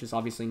Screen, which is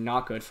obviously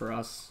not good for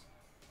us.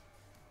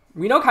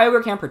 We know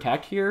Kyogre can't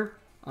protect here.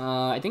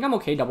 I think I'm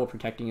okay double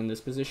protecting in this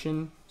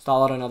position.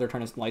 Stall out another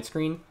turn of Light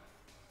Screen.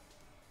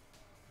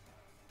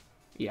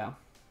 Yeah.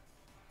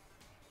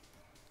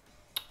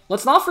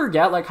 Let's not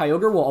forget, like,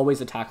 Kyogre will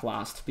always attack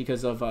last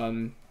because of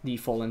the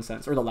Full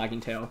Incense, or the Lagging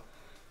Tail.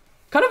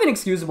 Kind of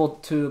inexcusable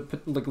to,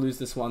 like, lose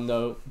this one,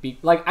 though.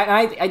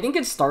 I think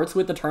it starts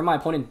with the turn my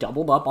opponent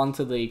doubled up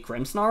onto the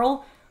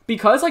Grimmsnarl.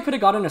 Because I could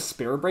have gotten a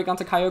Spirit Break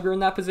onto Kyogre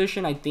in that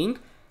position, I think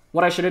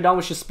what I should have done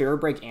was just Spirit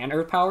Break and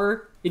Earth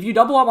Power. If you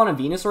double up on a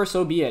Venusaur,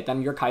 so be it.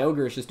 Then your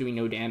Kyogre is just doing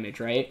no damage,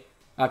 right?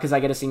 Because I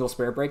get a single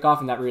Spirit Break off,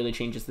 and that really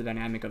changes the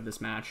dynamic of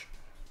this match.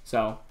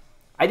 So,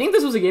 I think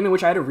this was a game in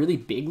which I had a really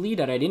big lead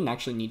that I didn't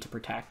actually need to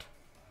protect.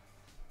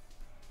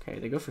 Okay,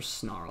 they go for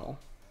Snarl.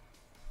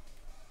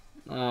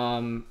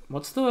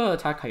 What's the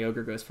attack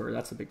Kyogre goes for?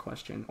 That's a big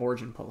question.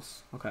 Origin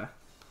Pulse. Okay.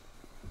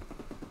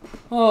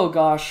 Oh,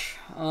 gosh.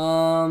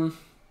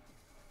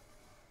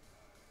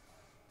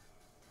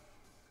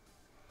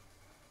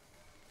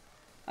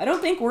 I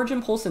don't think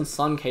Origin Pulse and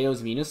Sun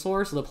KOs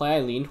Venusaur, so the play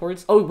I lean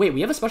towards... Oh, wait, we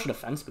have a special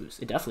defense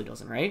boost. It definitely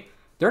doesn't, right?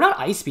 They're not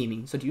Ice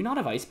Beaming, so do you not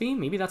have Ice Beam?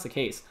 Maybe that's the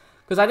case.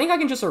 Because I think I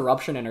can just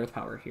Eruption and Earth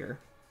Power here.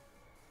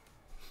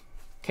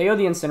 KO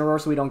the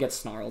Incineroar so we don't get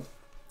snarled.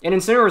 And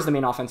Incineroar is the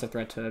main offensive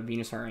threat to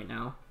Venusaur right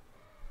now.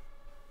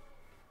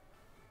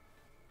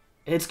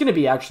 It's going to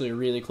be actually a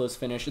really close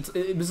finish.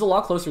 It was a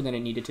lot closer than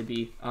it needed to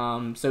be.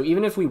 So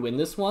even if we win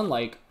this one,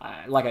 like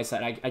I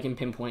said, I can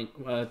pinpoint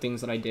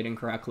things that I did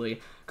incorrectly.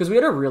 Because we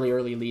had a really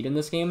early lead in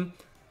this game.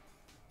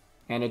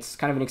 And it's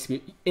kind of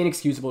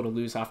inexcusable to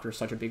lose after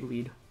such a big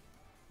lead.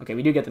 Okay,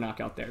 we do get the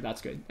knockout there.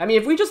 That's good. I mean,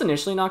 if we just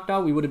initially knocked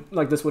out, we would have,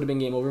 like, this would have been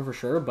game over for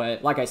sure.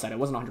 But like I said, I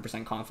wasn't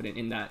 100% confident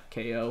in that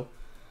KO.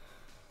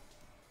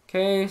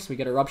 Okay, so we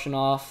get Eruption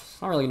off.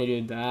 It's not really going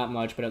to do that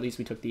much, but at least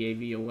we took the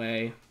AV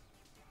away.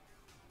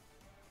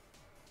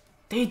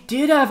 They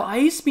did have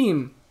Ice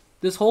Beam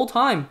this whole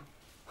time.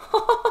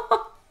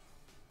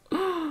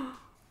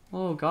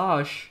 Oh,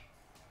 gosh.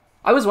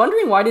 I was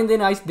wondering why they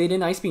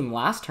didn't Ice Beam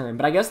last turn,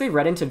 but I guess they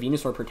read into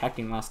Venusaur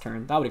protecting last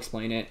turn. That would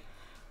explain it.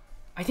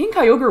 I think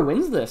Kyogre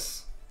wins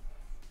this.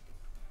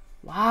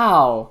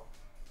 Wow.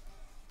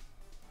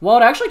 Well,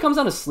 it actually comes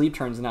down to sleep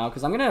turns now,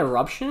 because I'm going to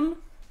Eruption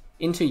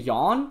into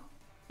Yawn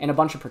and a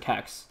bunch of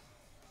Protects.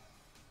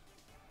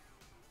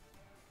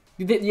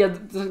 Yeah,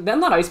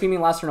 then that Ice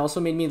Beaming last turn also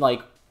made me,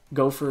 like,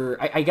 go for...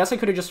 I guess I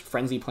could have just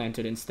Frenzy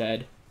Planted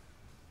instead.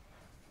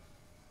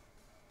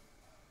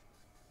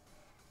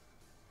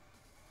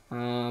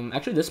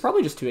 Actually, this is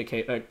probably just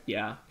 2-hit KO...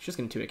 yeah, it's just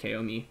going to 2-hit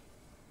KO me.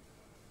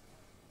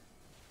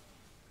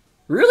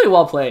 Really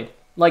well played.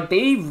 Like,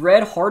 they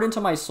read hard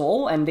into my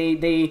soul, and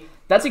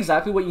that's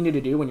exactly what you need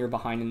to do when you're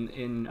behind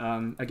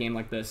in a game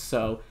like this.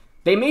 So,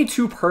 they made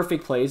 2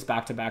 perfect plays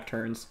back-to-back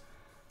turns.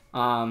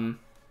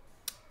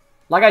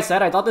 Like I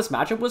said, I thought this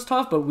matchup was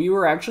tough, but we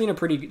were actually in a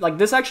pretty... Like,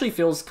 this actually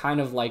feels kind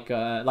of like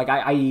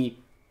I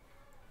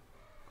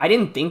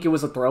didn't think it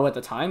was a throw at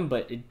the time,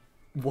 but it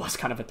was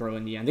kind of a throw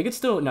in the end. They could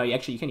still... No,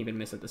 actually, you can't even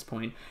miss at this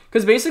point.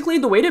 Because basically,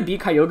 the way to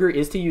beat Kyogre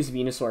is to use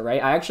Venusaur,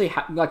 right? I actually...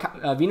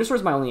 Venusaur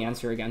is my only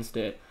answer against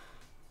it.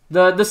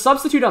 The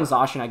substitute on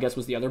Zacian, I guess,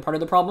 was the other part of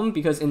the problem,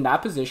 because in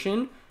that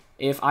position,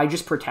 if I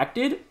just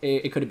protected,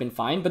 it could have been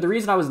fine. But the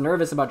reason I was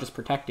nervous about just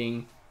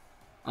protecting...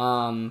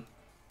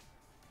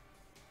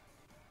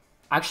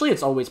 Actually,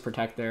 it's always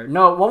protect there.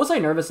 No, what was I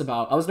nervous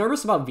about? I was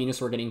nervous about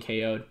Venusaur getting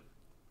KO'd.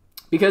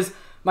 Because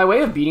my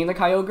way of beating the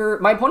Kyogre...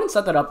 My opponent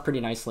set that up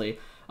pretty nicely.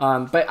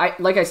 But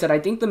like I said, I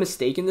think the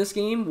mistake in this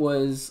game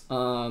was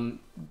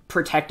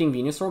protecting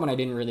Venusaur when I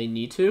didn't really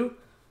need to.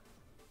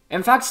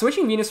 In fact,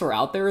 switching Venusaur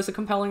out there is a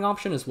compelling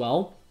option as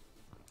well.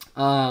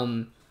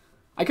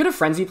 I could have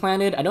Frenzy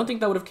Planted. I don't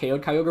think that would have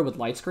KO'd Kyogre with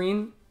Light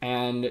Screen.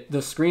 And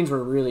the screens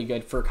were really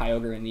good for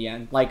Kyogre in the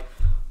end. Like,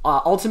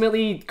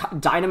 ultimately,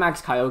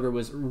 Dynamax Kyogre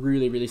was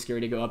really, really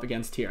scary to go up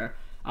against here.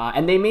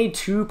 And they made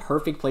 2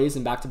 perfect plays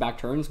in back-to-back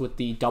turns with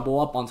the double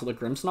up onto the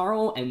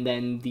Grimmsnarl and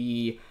then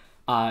the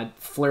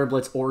Flare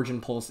Blitz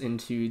Origin Pulse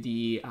into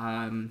the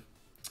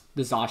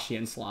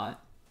Zacian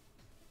slot.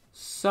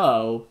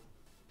 So,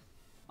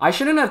 I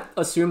shouldn't have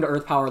assumed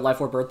Earth Power,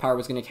 Life Orb Earth Power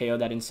was going to KO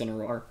that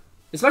Incineroar.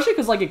 Especially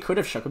because, like, it could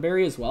have Shuca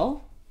Berry as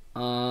well.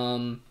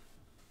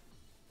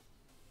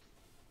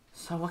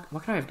 So, what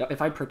could I have done?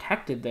 If I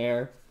protected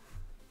there...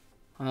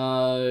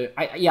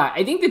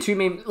 I think the 2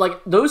 main...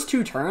 Like, those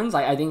 2 turns,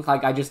 I think,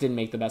 like, I just didn't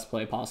make the best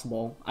play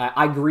possible.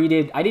 I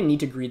didn't need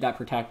to greed that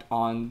protect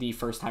on the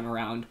first time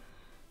around.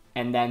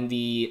 And then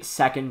the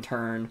second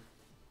turn,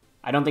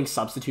 I don't think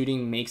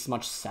substituting makes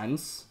much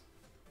sense.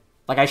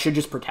 Like, I should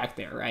just protect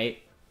there, right?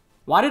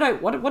 Why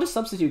did what does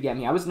substitute get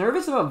me? I was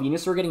nervous about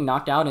Venusaur getting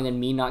knocked out and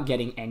then me not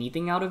getting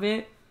anything out of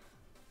it.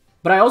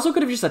 But I also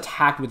could have just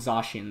attacked with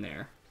Zacian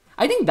there.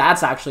 I think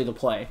that's actually the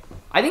play.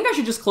 I think I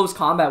should just close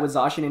combat with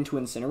Zacian into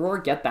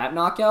Incineroar, get that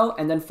knockout,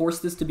 and then force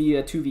this to be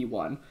a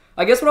 2v1.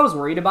 I guess what I was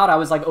worried about, I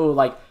was like, oh,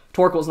 like,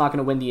 Torkoal's not going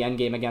to win the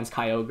endgame against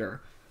Kyogre.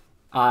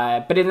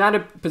 But in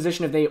that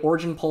position, if they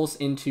Origin Pulse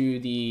into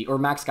the, or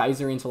Max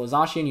Geyser into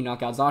Zacian, you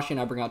knock out Zacian,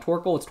 I bring out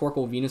Torkoal, it's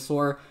Torkoal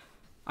Venusaur.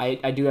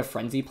 I do have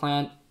Frenzy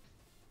Plant.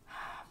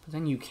 But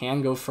then you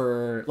can go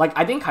for, like,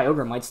 I think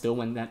Kyogre might still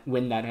win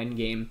that end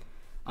game.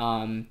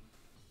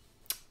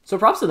 So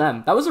props to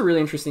them. That was a really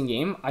interesting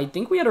game. I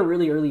think we had a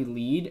really early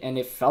lead, and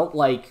it felt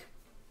like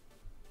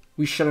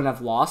we shouldn't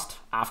have lost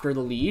after the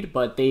lead,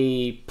 but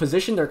they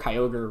positioned their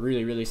Kyogre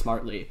really, really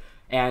smartly.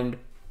 And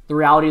the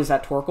reality is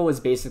that Torkoal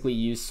is basically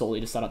used solely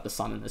to set up the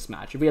Sun in this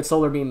match. If we had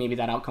Solar Beam, maybe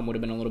that outcome would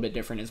have been a little bit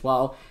different as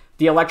well.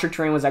 The Electric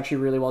Terrain was actually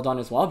really well done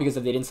as well, because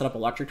if they didn't set up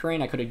Electric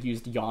Terrain, I could have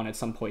used Yawn at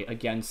some point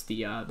against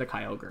the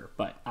Kyogre,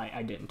 but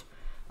I didn't.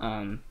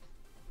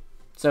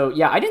 So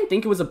yeah, I didn't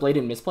think it was a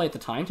blatant misplay at the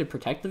time to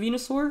protect the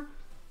Venusaur,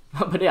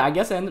 but I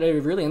guess it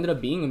really ended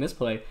up being a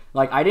misplay.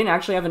 Like, I didn't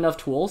actually have enough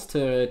tools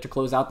to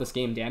close out this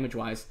game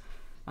damage-wise.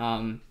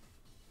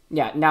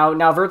 Yeah,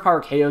 now Vert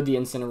Power KO'd the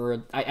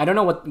Incineroar. I don't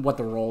know what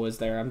the role is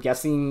there. I'm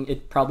guessing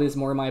it probably is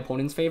more in my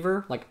opponent's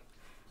favor. Like,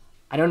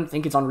 I don't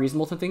think it's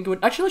unreasonable to think it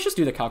would... Actually, let's just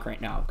do the calc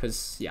right now,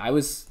 because, yeah, I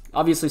was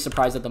obviously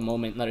surprised at the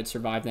moment that it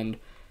survived, and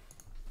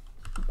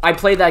I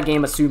played that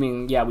game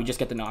assuming, yeah, we just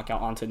get the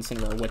knockout onto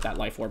Incineroar with that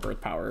Life Orb Earth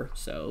Power,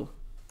 so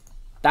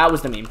that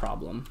was the main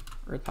problem.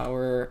 Earth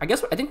Power... I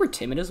think we're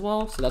timid as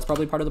well, so that's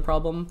probably part of the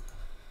problem.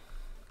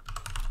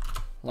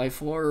 Life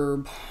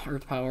Orb,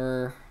 Earth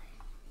Power...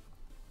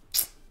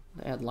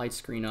 They had Light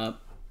Screen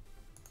up.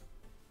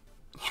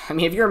 I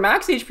mean, if you're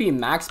max HP,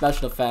 max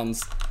special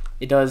defense,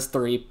 it does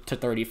 30 to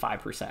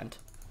 35%.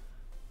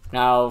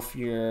 Now, if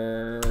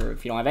you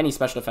don't have any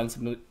special defense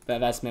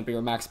investment, but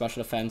you're max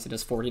special defense, it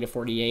does 40 to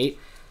 48.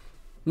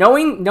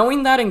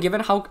 Knowing that, and given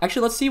how...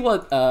 Actually, let's see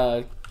what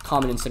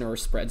common Incineroar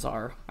spreads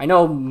are. I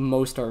know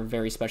most are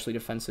very specially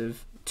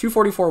defensive.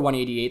 244,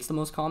 188 is the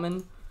most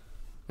common.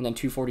 And then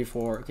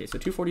 244... Okay, so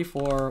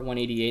 244,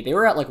 188. They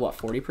were at, like, what,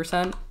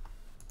 40%?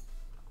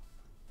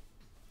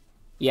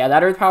 Yeah,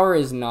 that Earth Power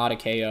is not a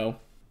KO,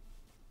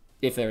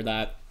 if they're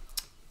that.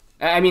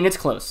 I mean, it's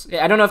close.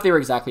 I don't know if they were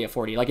exactly at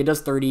 40. Like, it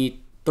does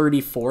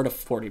 34 to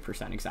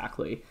 40%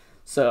 exactly.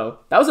 So,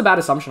 that was a bad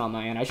assumption on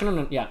my end. I shouldn't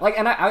have, yeah. Like,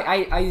 and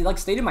I like,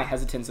 stated my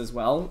hesitance as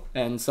well.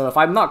 And so, if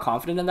I'm not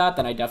confident in that,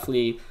 then I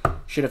definitely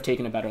should have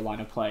taken a better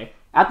line of play.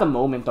 At the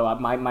moment, though,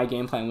 my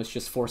game plan was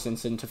just force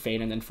Incin to fade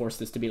and then force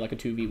this to be like a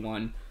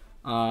 2v1.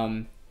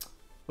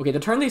 Okay, the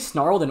turn they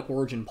snarled and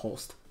Origin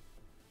Pulsed.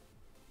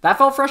 That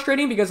felt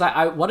frustrating because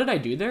what did I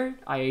do there?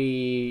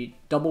 I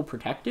double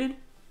protected?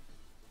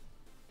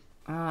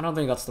 I don't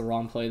think that's the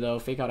wrong play, though.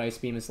 Fake out Ice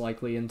Beam is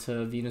likely into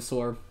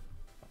Venusaur.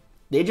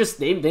 They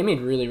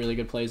made really, really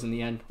good plays in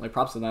the end. Like,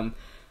 props to them.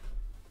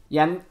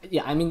 Yeah,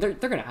 I mean, they're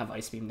going to have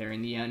Ice Beam there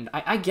in the end.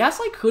 I guess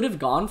I could have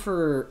gone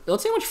for...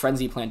 Let's see how much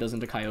Frenzy Plant does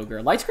into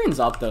Kyogre. Light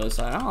Screen's up, though,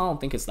 so I don't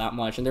think it's that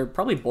much. And they're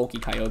probably bulky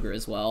Kyogre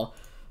as well.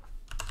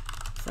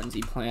 Frenzy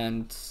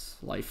Plant,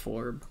 Life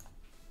Orb.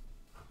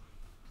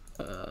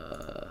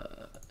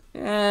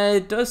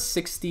 It does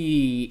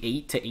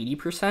 68 to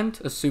 80%,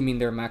 assuming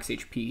they're max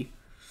HP.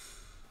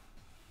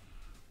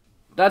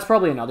 That's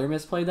probably another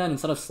misplay then,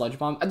 instead of Sludge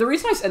Bomb. The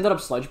reason I ended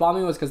up Sludge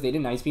Bombing was because they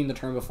didn't Ice Beam the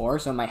turn before,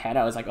 so in my head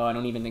I was like, oh, I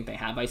don't even think they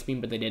have Ice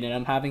Beam, but they did end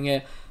up having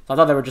it. So I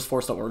thought they were just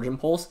forced to Origin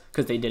Pulse,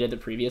 because they did it the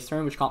previous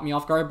turn, which caught me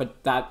off guard,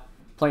 but that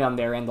play on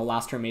their end, the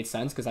last turn made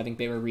sense, because I think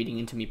they were reading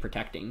into me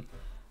protecting.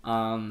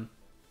 And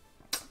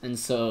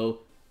so...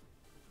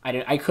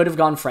 I could have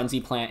gone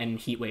Frenzy Plant and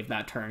Heat Wave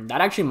that turn.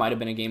 That actually might have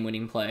been a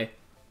game-winning play.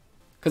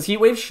 Because Heat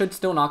Wave should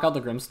still knock out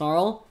the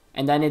Grimmsnarl,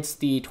 and then it's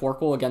the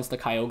Torkoal against the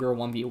Kyogre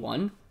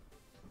 1v1.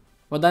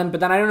 But then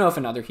I don't know if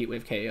another Heat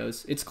Wave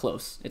KOs. It's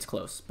close. It's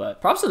close.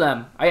 But props to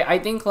them. I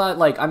think that,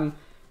 like, I'm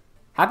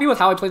happy with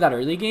how I played that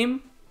early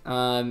game.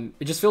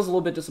 It just feels a little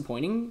bit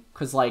disappointing,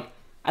 because, like,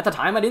 at the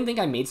time, I didn't think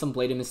I made some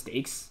blatant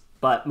mistakes.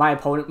 But my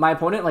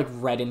opponent, like,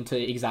 read into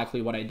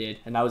exactly what I did,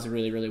 and that was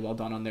really, really well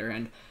done on their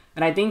end.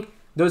 And I think...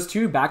 Those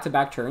two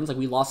back-to-back turns, like,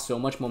 we lost so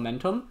much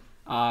momentum,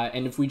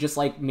 and if we just,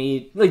 like,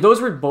 made... Like, those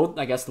were both,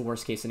 I guess, the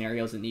worst-case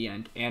scenarios in the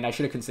end, and I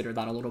should have considered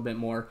that a little bit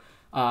more,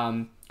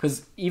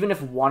 because even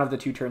if one of the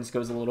two turns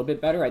goes a little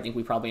bit better, I think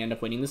we probably end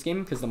up winning this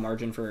game, because the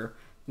margin for...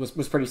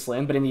 was pretty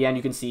slim, but in the end,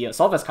 you can see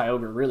Solvest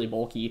Kyogre really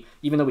bulky,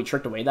 even though we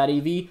tricked away that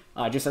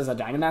AV, just as a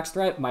Dynamax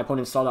threat, my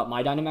opponent stalled out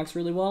my Dynamax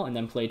really well, and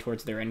then played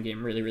towards their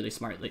endgame really, really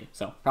smartly,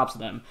 so props to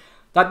them.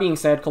 That being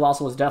said,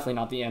 Coalossal was definitely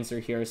not the answer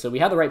here, so we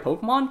had the right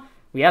Pokemon.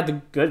 We had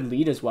the good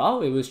lead as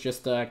well. It was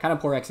just kind of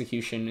poor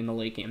execution in the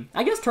late game.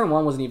 I guess turn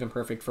 1 wasn't even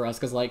perfect for us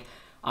because, like,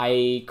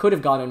 I could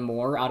have gotten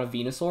more out of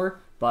Venusaur,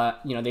 but,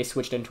 you know, they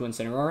switched into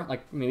Incineroar.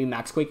 Like, maybe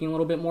Max Quaking a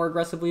little bit more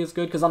aggressively is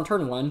good because on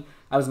turn 1,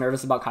 I was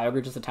nervous about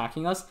Kyogre just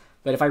attacking us.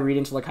 But if I read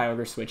into the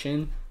Kyogre switch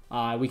in,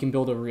 we can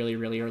build a really,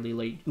 really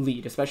early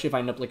lead, especially if I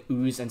end up, like,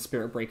 Ooze and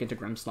Spirit Break into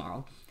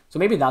Grimmsnarl. So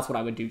maybe that's what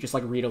I would do, just,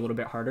 like, read a little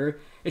bit harder.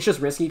 It's just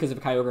risky, because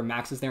if Kyogre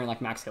Max is there and, like,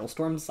 Max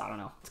Hailstorms, I don't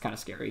know. It's kind of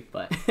scary,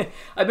 but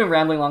I've been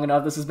rambling long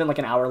enough. This has been, like,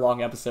 an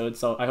hour-long episode,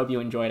 so I hope you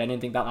enjoyed. I didn't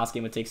think that last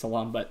game would take so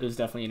long, but it was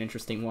definitely an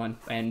interesting one.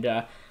 And,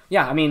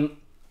 yeah, I mean,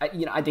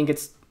 I think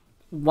it's,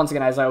 once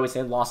again, as I always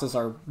say, losses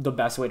are the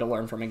best way to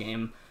learn from a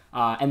game.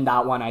 And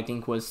that one, I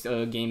think, was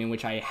a game in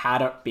which I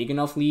had a big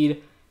enough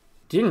lead.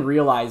 Didn't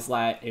realize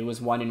that it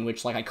was one in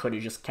which like I could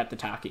have just kept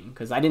attacking,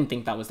 because I didn't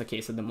think that was the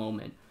case at the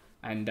moment.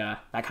 And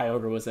that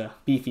Kyogre was a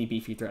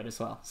beefy threat as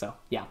well. So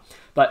yeah,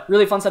 but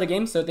really fun set of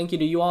games. So thank you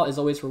to you all as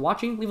always for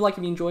watching. Leave a like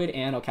if you enjoyed,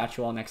 and I'll catch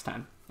you all next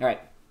time. All right,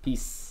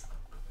 peace.